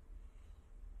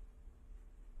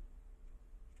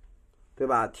对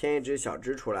吧？添一支小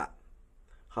枝出来。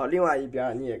好，另外一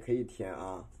边你也可以填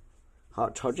啊。好，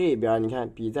朝这一边你看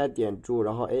笔再点住，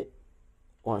然后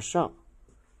往上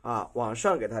啊，往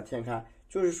上给它天开，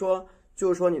就是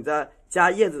说你在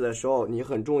加叶子的时候，你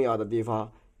很重要的地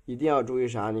方一定要注意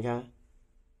啥？你看，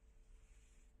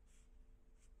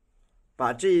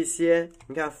把这一些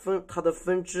你看它的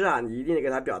分支啊，你一定得给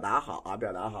它表达好啊，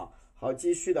表达好。好，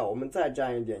继续的，我们再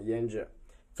蘸一点胭脂，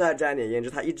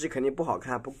它一支肯定不好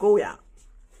看，不够呀。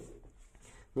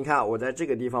你看我在这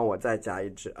个地方我再加一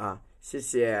支啊，谢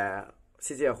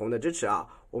谢红的支持啊。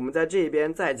我们在这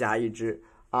边再加一支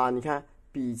啊，你看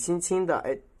笔轻轻的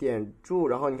哎点住，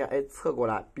然后你看哎侧过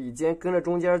来，笔尖跟着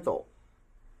中间走，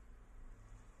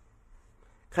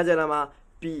看见了吗？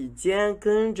笔尖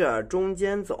跟着中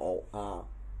间走啊，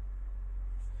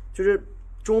就是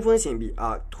中锋型笔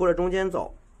啊，拖着中间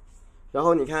走。然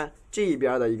后你看这一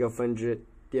边的一个分支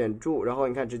点住，然后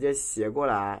你看直接斜过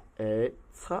来，哎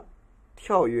擦，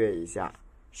跳跃一下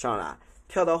上来，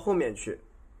跳到后面去。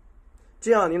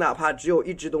这样你哪怕只有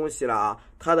一支东西了啊，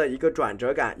它的一个转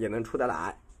折感也能出得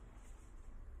来。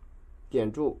点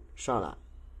住上来，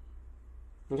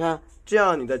你看这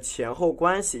样你的前后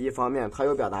关系一方面它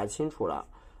又表达清楚了，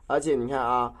而且你看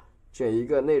啊，整一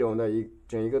个内容的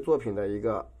整一个作品的一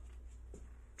个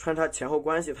穿插前后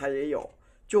关系它也有，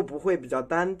就不会比较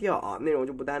单调啊，内容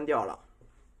就不单调了。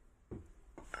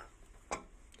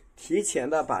提前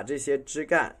的把这些枝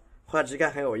干，画枝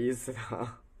干很有意思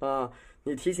的啊，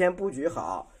你提前布局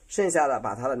好，剩下的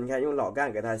把它的你看用老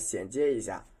干给它衔接一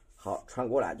下，好穿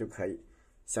过来就可以。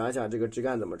想一想这个枝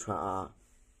干怎么穿啊？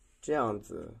这样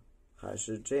子还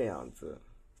是这样子？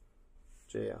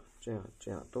这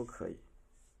样都可以。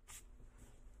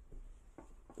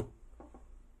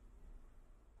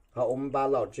好，我们把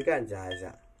老枝干加一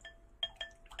下。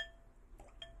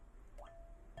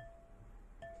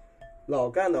老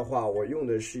干的话，我用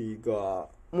的是一个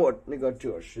那个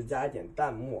赭石加一点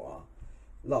淡墨啊。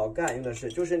老干用的是，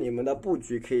就是你们的布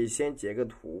局可以先截个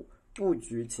图，布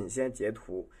局请先截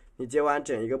图。你截完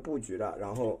整一个布局了，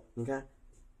然后你看，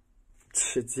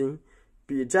吃惊，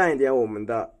笔蘸一点我们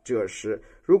的赭石。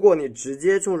如果你直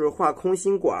接就是画空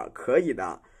心管可以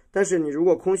的，但是你如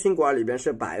果空心管里边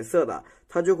是白色的，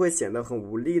它就会显得很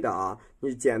无力的啊。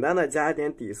你简单的加一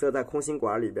点底色在空心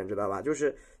管里边，知道吧？就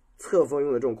是侧锋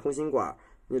用的这种空心管，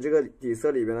你这个底色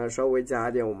里边呢稍微加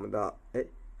一点我们的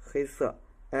黑色。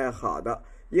好的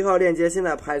，1号链接现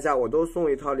在拍一下，我都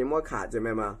送一套临摹卡，姐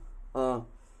妹们啊。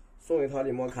送一套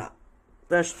临摹卡，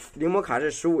但是临摹卡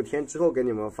是15天之后给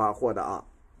你们发货的啊。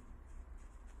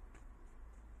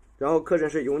然后课程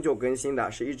是永久更新的，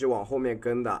是一直往后面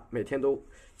更的，每天都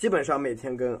基本上每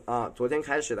天更啊。昨天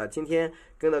开始的，今天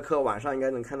更的课晚上应该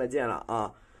能看得见了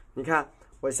啊。你看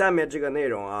我下面这个内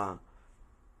容啊，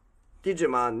地址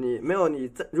嘛，你没有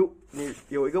你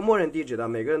有一个默认地址的，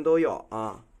每个人都有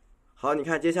啊。好，你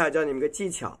看接下来教你们个技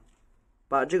巧，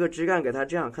把这个枝干给它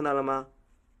这样看到了吗？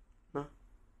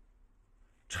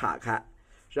岔开，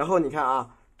然后你看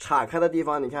啊，岔开的地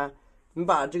方，你看你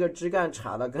把这个枝干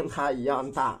岔的跟它一样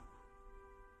大，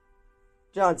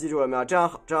这样记住了没有？这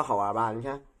样好玩吧？你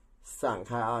看散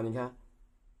开啊，你看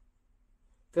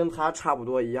跟它差不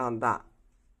多一样大。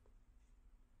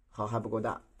好，还不够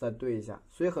大，再对一下。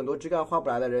所以很多枝干画不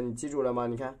来的人，你记住了吗？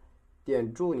你看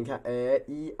点住，你看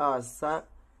1、2、3，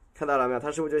看到了没有？它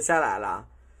是不是就下来了？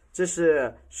这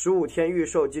是15天预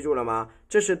售，记住了吗？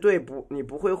这是对你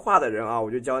不会画的人啊，我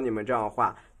就教你们这样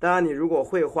画。当然你如果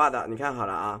会画的，你看好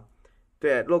了啊，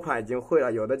对，落款已经会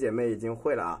了，有的姐妹已经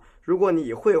会了啊。如果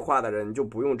你会画的人，你就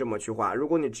不用这么去画。如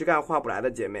果你枝干画不来的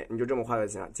姐妹，你就这么画就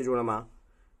行了，记住了吗？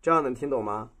这样能听懂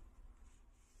吗？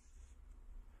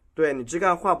对，你枝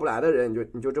干画不来的人，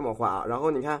你就这么画啊。然后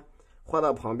你看画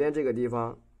到旁边这个地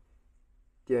方，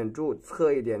点住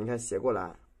侧一点，你看斜过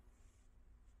来。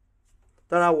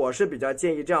当然我是比较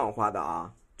建议这样画的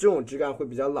啊，这种枝干会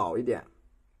比较老一点，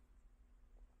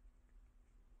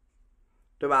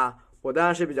对吧？我当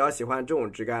然是比较喜欢这种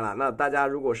枝干了。那大家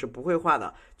如果是不会画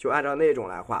的，就按照那种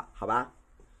来画，好吧？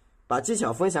把技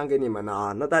巧分享给你们了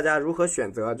啊，那大家如何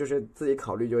选择就是自己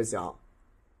考虑就行。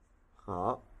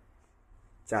好，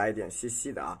加一点细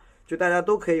细的啊，就大家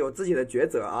都可以有自己的抉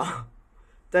择啊。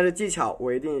但是技巧我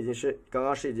刚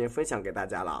刚已经分享给大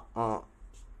家了啊。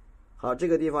好，这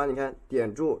个地方你看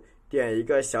点住，点一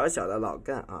个小小的老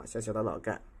干啊，小小的老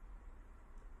干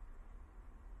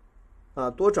啊，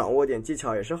多掌握点技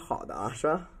巧也是好的啊，是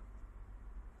吧？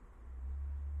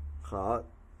好，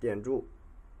点住，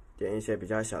点一些比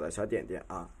较小的小点点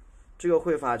啊，这个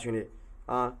会发群里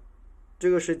啊，这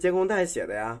个是兼工带写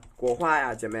的呀，国画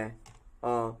呀，姐妹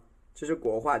啊，这是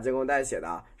国画兼工带写的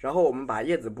啊。然后我们把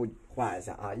叶子布画一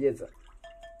下啊，叶子。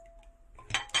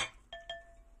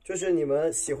就是你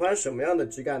们喜欢什么样的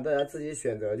枝干，大家自己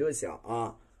选择就行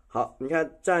啊。好，你看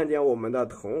蘸一点我们的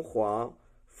藤黄、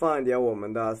放一点我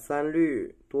们的三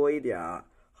绿多一点啊。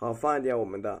好，放一点我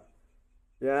们的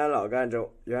原来老干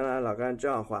这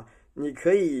样画，你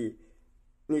可以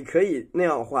那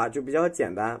样画，就比较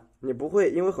简单。你不会，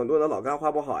因为很多的老干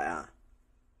画不好呀。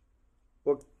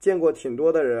我见过挺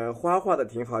多的人画的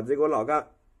挺好，结果老干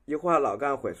一画老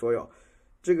干毁所有。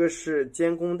这个是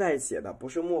兼工带写的，不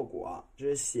是墨骨啊，这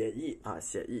是写意啊，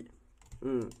写意。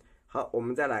好，我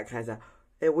们再来看一下。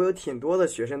哎，我有挺多的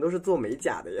学生都是做美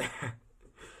甲的耶，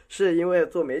是因为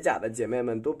做美甲的姐妹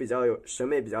们都比较有审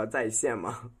美比较在线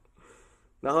嘛。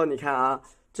然后你看啊，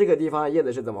这个地方叶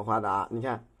子是怎么画的啊？你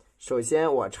看，首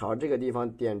先我朝这个地方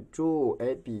点住，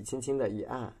哎，笔轻轻的一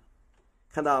按，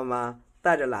看到了吗？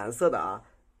带着蓝色的啊，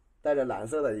带着蓝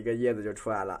色的一个叶子就出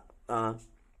来了啊。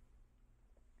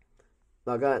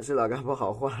老干不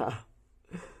好画，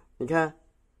你看，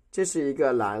这是一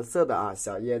个蓝色的啊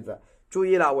小叶子。注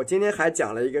意了，我今天还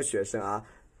讲了一个学生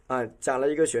讲了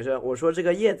一个学生，我说这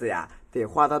个叶子呀得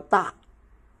画的大，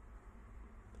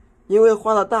因为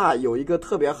画的大有一个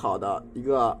特别好的一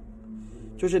个，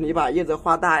就是你把叶子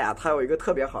画大呀，它有一个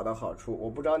特别好的好处，我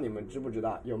不知道你们知不知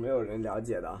道，有没有人了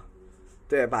解的？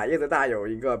对，把叶子大有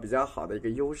一个比较好的一个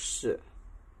优势。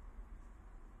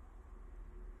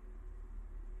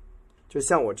就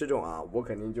像我这种啊，我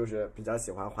肯定就是比较喜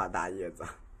欢画大叶子，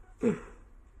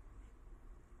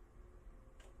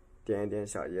点一点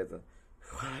小叶子，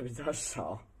画的比较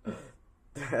少。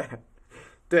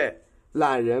对，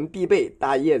懒人必备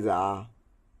大叶子啊。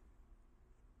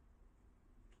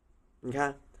你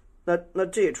看，那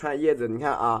这一串叶子，你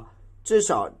看啊，至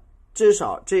少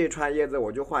这一串叶子我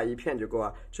就画一片就够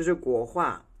了。这是国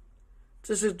画，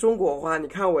这是中国画。你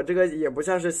看我这个也不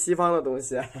像是西方的东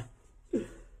西。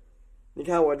你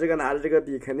看我这个拿着这个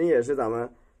笔，肯定也是咱们，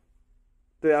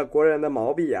对啊，国人的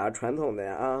毛笔啊，传统的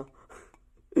呀啊。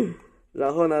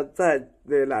然后呢，再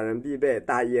对懒人必备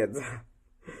大叶子，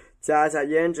加一下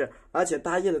胭脂，而且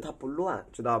大叶子它不乱，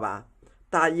知道吧？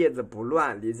大叶子不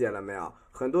乱，理解了没有？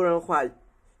很多人画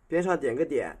边上点个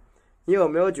点，你有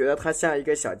没有觉得它像一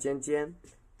个小尖尖？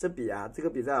这笔啊，这个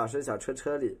笔在老师小车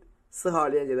车里，4号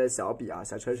链接的小笔啊，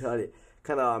小车车里，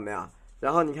看到了没有？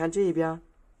然后你看这一边。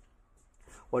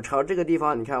我朝这个地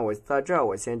方，你看我在这儿，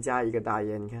我先加一个大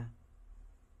叶，你看，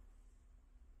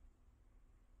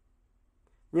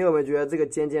你有没有觉得这个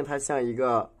尖尖它像一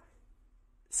个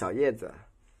小叶子，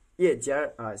叶尖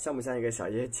儿啊，像不像一个小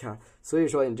叶尖儿？所以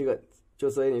说你这个，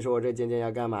所以你说我这个尖尖要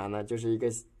干嘛呢？就是一个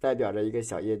代表着一个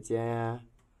小叶尖呀，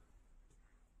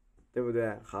对不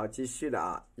对？好，继续的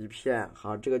啊，一片，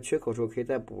好，这个缺口处可以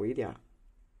再补一点，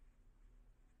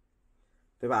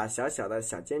对吧？小小的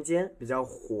小尖尖，比较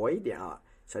活一点啊。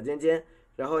小尖尖，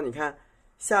然后你看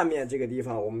下面这个地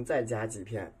方，我们再加几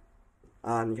片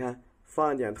啊！你看，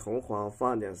放一点铜黄，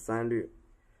放一点三绿，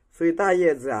所以大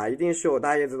叶子啊，一定是有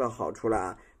大叶子的好处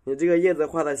啦。你这个叶子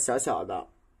画的小小的，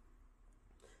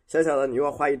你又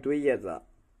要画一堆叶子，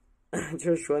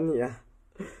就是说你啊，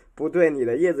不对，你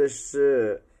的叶子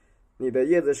是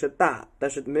大，但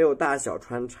是没有大小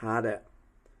穿插的，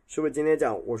是不是？今天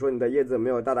讲我说你的叶子没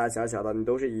有大大小小的，你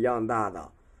都是一样大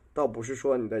的。倒不是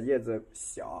说你的叶子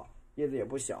小，叶子也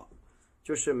不小，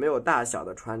就是没有大小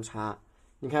的穿插。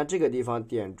你看这个地方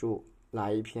点住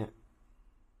来一片，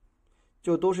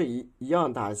就都是一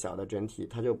样大小的整体，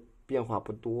它就变化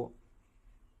不多。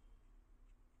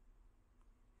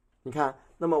你看，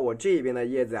那么我这一边的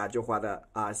叶子啊，就画的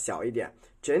小一点，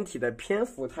整体的篇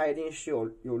幅它一定是有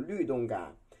律动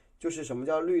感。就是什么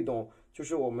叫律动？就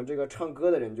是我们这个唱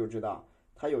歌的人就知道，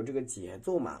它有这个节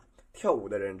奏嘛。跳舞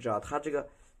的人知道，它这个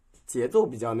节奏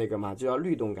比较那个嘛，就叫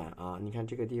律动感啊。你看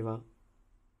这个地方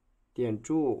点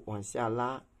住往下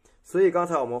拉，所以刚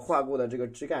才我们画过的这个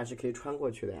枝干是可以穿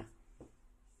过去的呀。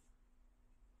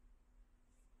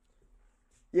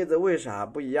叶子为啥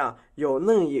不一样？有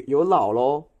嫩叶有老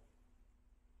喽，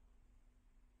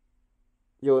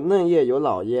有嫩叶有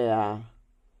老叶呀。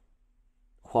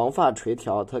黄发垂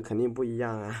髫它肯定不一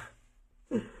样啊，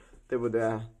对不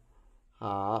对？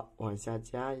好，往下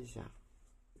加一下。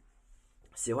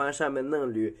喜欢上面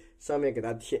嫩绿，上面给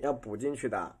它要补进去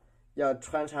的，要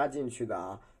穿插进去的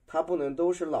啊。它不能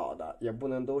都是老的，也不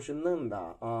能都是嫩的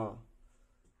啊，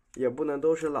也不能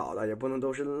都是老的，也不能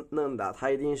都是嫩的，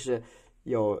它一定是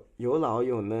有老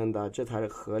有嫩的，这才是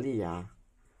合理呀。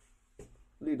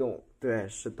律动，对，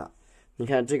是的。你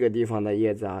看这个地方的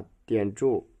叶子啊，点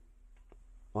住，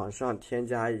往上添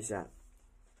加一下，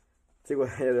结果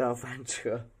它也要翻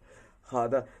车。好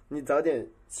的，你早点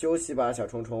休息吧，小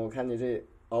虫虫，我看你这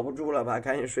熬不住了吧，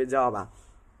赶紧睡觉吧。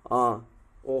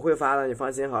我会发的，你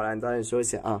放心好了，你早点休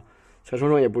息啊。小虫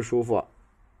虫也不舒服，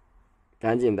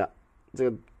赶紧的，这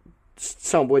个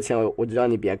上播前我就让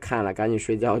你别看了，赶紧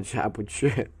睡觉去，还不去，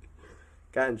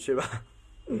赶紧去吧。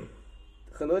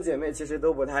很多姐妹其实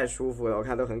都不太舒服的，我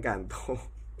看都很感动。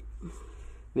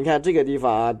你看这个地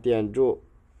方啊，点住，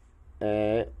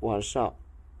哎，往上，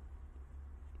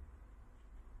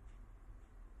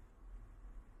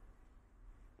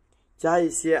加一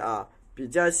些啊比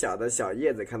较小的小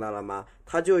叶子，看到了吗？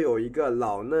它就有一个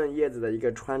老嫩叶子的一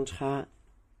个穿插。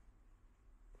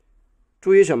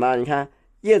注意什么？你看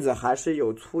叶子还是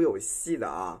有粗有细的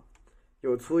啊，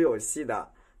有粗有细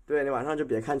的。对，你晚上就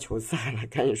别看球赛了，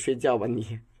赶紧睡觉吧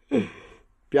你。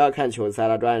不要看球赛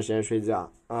了，抓紧时间睡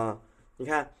觉啊！你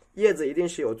看叶子一定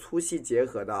是有粗细结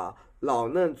合的，老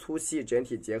嫩粗细整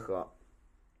体结合，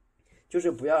就是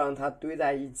不要让它堆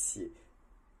在一起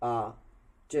啊，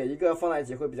这一个放在一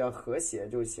起会比较和谐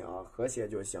就行啊，和谐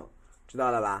就行，知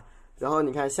道了吧？然后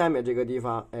你看下面这个地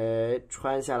方，哎，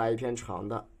穿下来一片长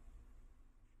的。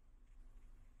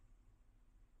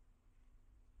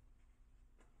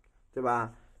对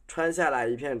吧？穿下来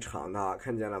一片长的，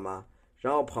看见了吗？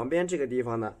然后旁边这个地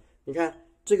方呢，你看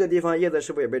这个地方叶子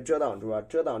是不是也被遮挡住了？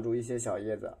遮挡住一些小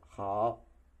叶子。好，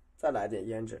再来点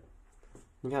胭脂。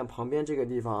你看旁边这个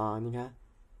地方啊，你看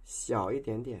小一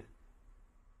点点。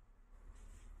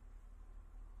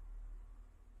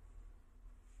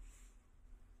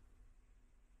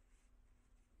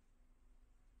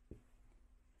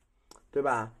对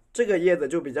吧？这个叶子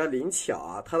就比较灵巧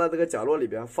啊，它的这个角落里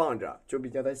边放着，就比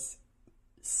较的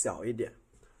小一点。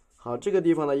好，这个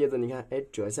地方的叶子你看，哎，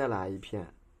折下来一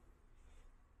片。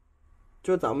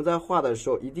就咱们在画的时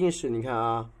候，一定是你看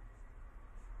啊，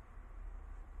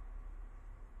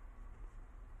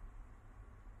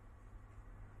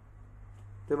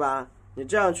对吧？你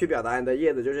这样去表达你的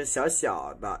叶子就是小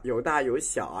小的，有大有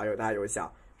小啊，有大有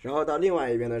小。然后到另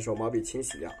外一边的时候，毛笔清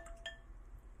洗掉，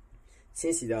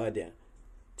清洗掉一点。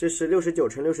这是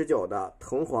69×69的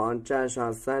藤黄，蘸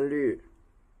上3绿。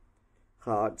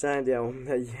好，蘸一点我们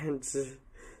的胭脂，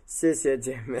谢谢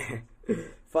姐妹，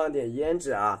放点胭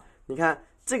脂啊。你看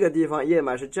这个地方叶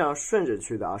脉是这样顺着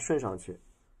去的啊，顺上去。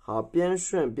好，边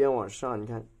顺边往上，你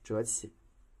看折起，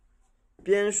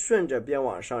边顺着边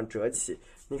往上折起。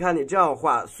你看你这样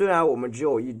画，虽然我们只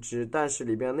有一支，但是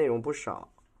里边内容不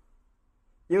少，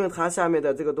因为它下面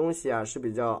的这个东西啊是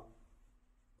比较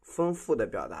丰富的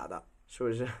表达的。是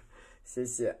不是？谢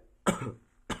谢。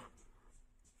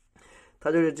它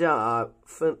就是这样啊，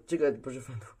这个不是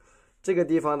分图，这个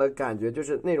地方的感觉就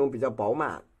是内容比较饱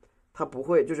满，它不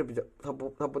会就是比较它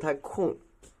不太空，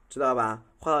知道吧？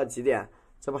画到几点？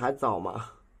这不还早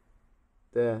吗？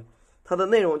对，它的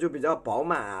内容就比较饱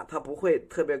满啊，它不会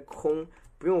特别空，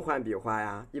不用换笔画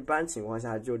呀，一般情况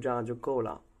下就这样就够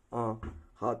了啊。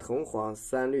好，藤黄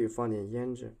3绿，放点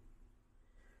胭脂。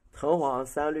藤黄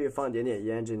3绿，放点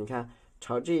胭脂，你看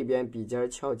朝这一边笔尖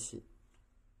翘起，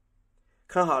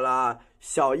看好了啊，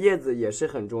小叶子也是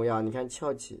很重要，你看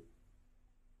翘起，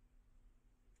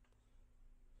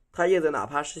它叶子哪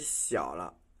怕是小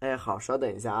了，哎，好，稍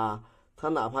等一下啊，它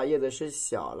哪怕叶子是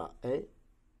小了，哎，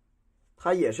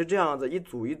它也是这样子一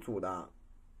组一组的，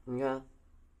你看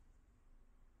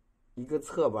一个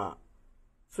侧把，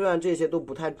虽然这些都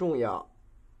不太重要，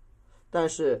但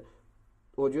是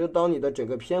我觉得当你的整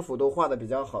个篇幅都画的比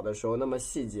较好的时候，那么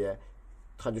细节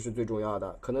它就是最重要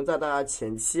的。可能在大家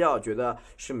前期啊觉得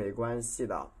是没关系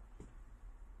的，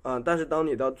但是当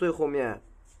你到最后面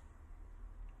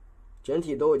整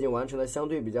体都已经完成的相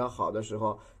对比较好的时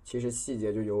候，其实细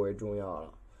节就尤为重要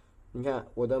了。你看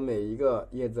我的每一个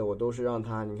叶子我都是让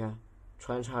它你看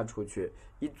穿插出去，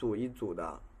一组一组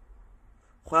的，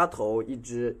花头一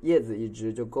支，叶子一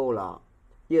支就够了，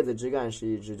叶子枝干是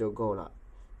一支就够了。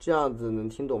这样子能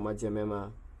听懂吗，姐妹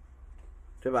们？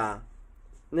对吧？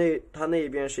它那一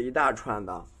边是一大串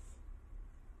的，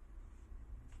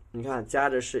你看夹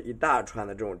着是一大串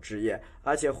的这种枝叶，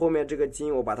而且后面这个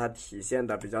茎我把它体现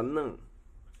的比较嫩，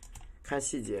看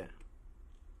细节，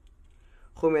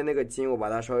后面那个茎我把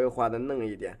它稍微画的嫩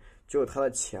一点，就它的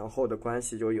前后的关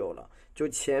系就有了。就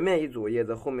前面一组叶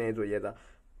子，后面一组叶子，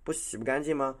不洗不干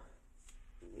净吗？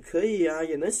可以啊，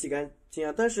也能洗干净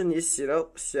啊，但是你洗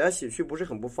来洗去不是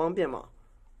很不方便吗？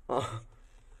啊，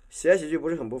洗来洗去不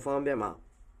是很不方便吗？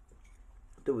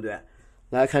对不对？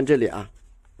来看这里啊，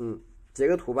截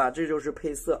个图吧，这就是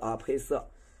配色啊，配色，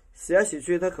洗来洗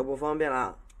去它可不方便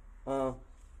啦。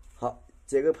好，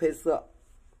截个配色，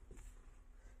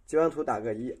截完图打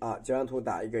个1啊，截完图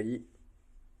打一个1。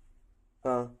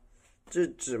这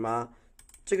纸吗？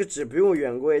这个纸不用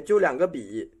圆规，就2个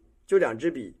笔，就2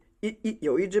支笔。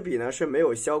有一支笔呢是没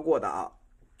有削过的啊，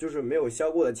就是没有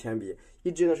削过的铅笔，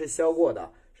一支呢是削过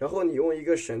的，然后你用一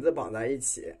个绳子绑在一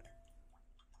起，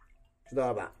知道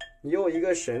了吧？你用一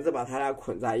个绳子把它俩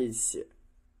捆在一起。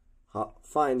好，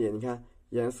放一点，你看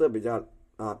颜色比较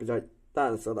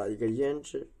淡色的一个胭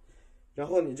脂。然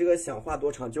后你这个想画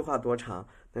多长就画多长，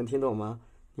能听懂吗？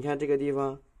你看这个地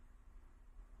方。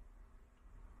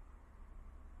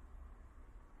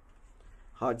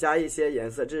好，加一些颜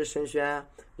色，这是深宣。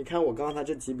你看我刚才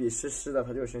这几笔湿湿的，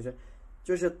它就是深宣。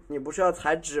就是你不是要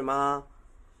裁纸吗？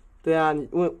对啊，你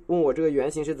问我这个圆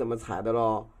形是怎么裁的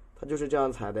咯？它就是这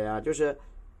样裁的呀，就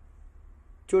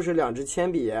是两支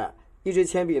铅笔，一支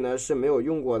铅笔呢是没有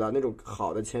用过的那种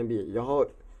好的铅笔，然后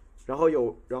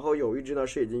有一支呢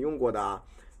是已经用过的啊。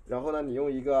然后呢，你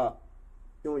用一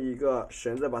个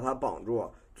绳子把它绑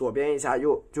住，左边一下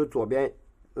就左边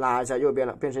拉一下，右边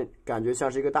了，变成感觉像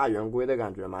是一个大圆规的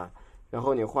感觉嘛。然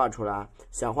后你画出来，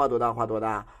想画多大画多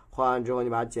大，画完之后你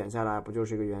把它剪下来，不就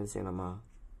是一个圆形了吗？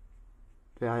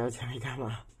对啊，要前面干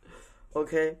嘛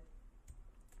 ？OK，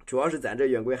 主要是咱这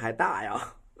圆规还大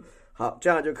呀。好，这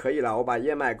样就可以了。我把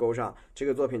叶脉勾上，这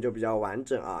个作品就比较完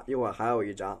整啊。一会儿还有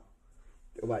一张，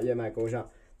我把叶脉勾上，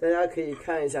大家可以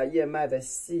看一下叶脉的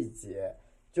细节。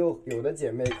就有的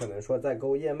姐妹可能说在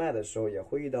勾叶脉的时候也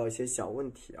会遇到一些小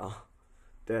问题啊。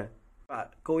对，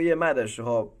勾叶脉的时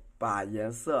候把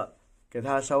颜色给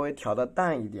它稍微调的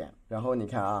淡一点，然后你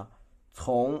看啊，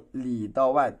从里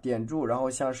到外点住，然后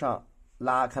向上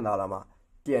拉，看到了吗？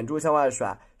点住向外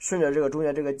甩，顺着这个中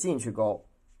间这个劲去勾。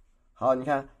好，你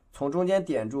看从中间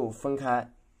点住，分开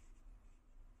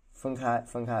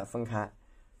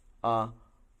啊，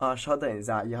稍等一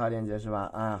下，1号链接是吧？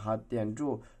啊，好，点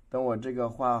住，等我这个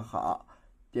画好，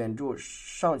点住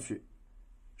上去，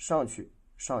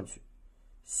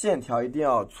线条一定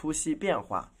要粗细变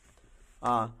化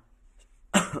啊。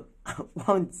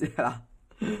忘记了，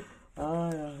哎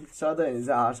呀，稍等一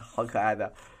下啊，好可爱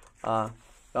的啊。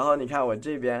然后你看我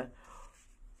这边，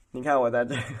你看我在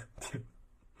这个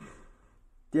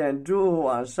点住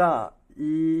往上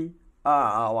1、2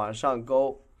啊，往上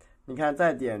勾。你看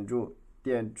再点住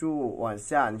往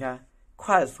下，你看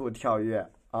快速跳跃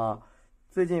啊。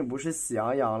最近不是喜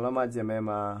羊羊了吗，姐妹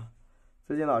们？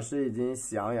最近老师已经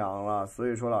喜羊羊了，所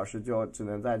以说老师就只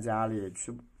能在家里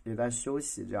去也在休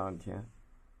息这2天。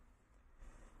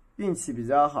运气比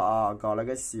较好，搞了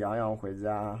个喜羊羊回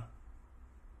家。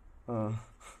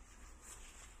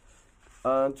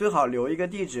最好留一个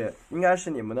地址，应该是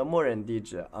你们的默认地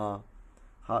址啊。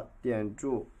好，点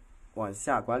住往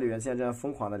下，管理员现在正在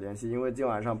疯狂的联系，因为今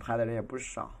晚上拍的人也不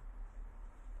少，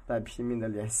在拼命的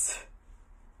联系。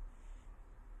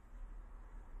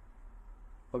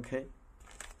OK，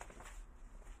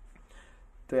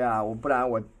 对啊，不然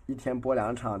我一天播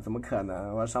2场，怎么可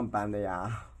能？我要上班的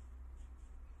呀。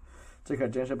这可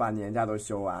真是把年假都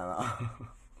休完了。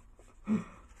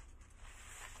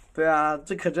对啊，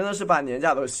这可真的是把年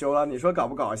假都休了，你说搞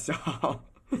不搞笑？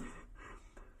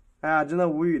哎呀，真的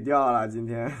无语掉了今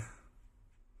天。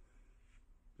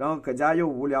然后搁家又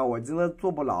无聊，我真的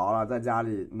坐不牢了，在家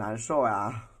里难受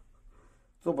呀。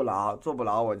坐不牢，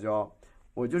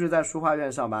我就是在书画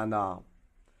院上班的，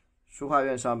书画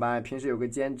院上班，平时有个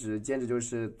兼职就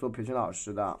是做培训老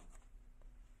师的。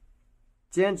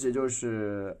兼职就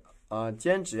是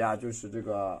就是这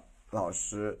个老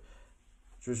师，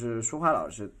就是书画老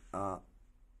师啊。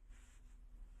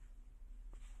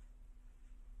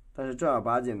但是正儿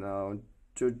八经呢，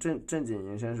就正经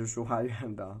营生是书画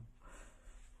院的。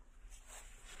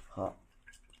好，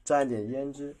蘸一点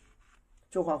胭脂，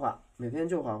就画画，每天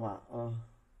就画画啊。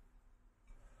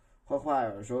画画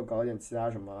有时候搞点其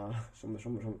他什么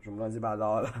乱七八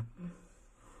糟的，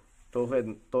都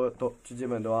就基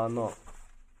本都要弄。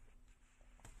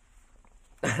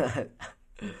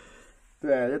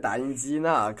对，这打印机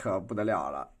呢可不得了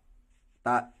了，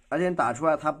而且打出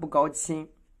来它不高清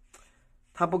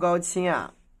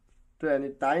啊。对，你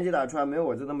打印机打出来没有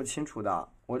我这那么清楚的，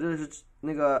我这是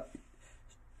那个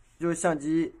就是相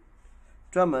机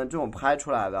专门这种拍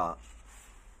出来的。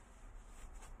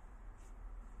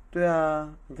对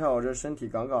啊，你看我这身体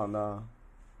杠杠的，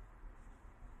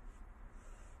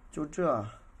就这。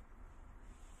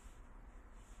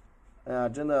哎呀，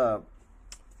真的，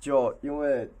因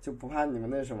为就不怕你们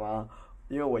那什么，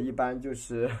因为我一般就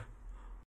是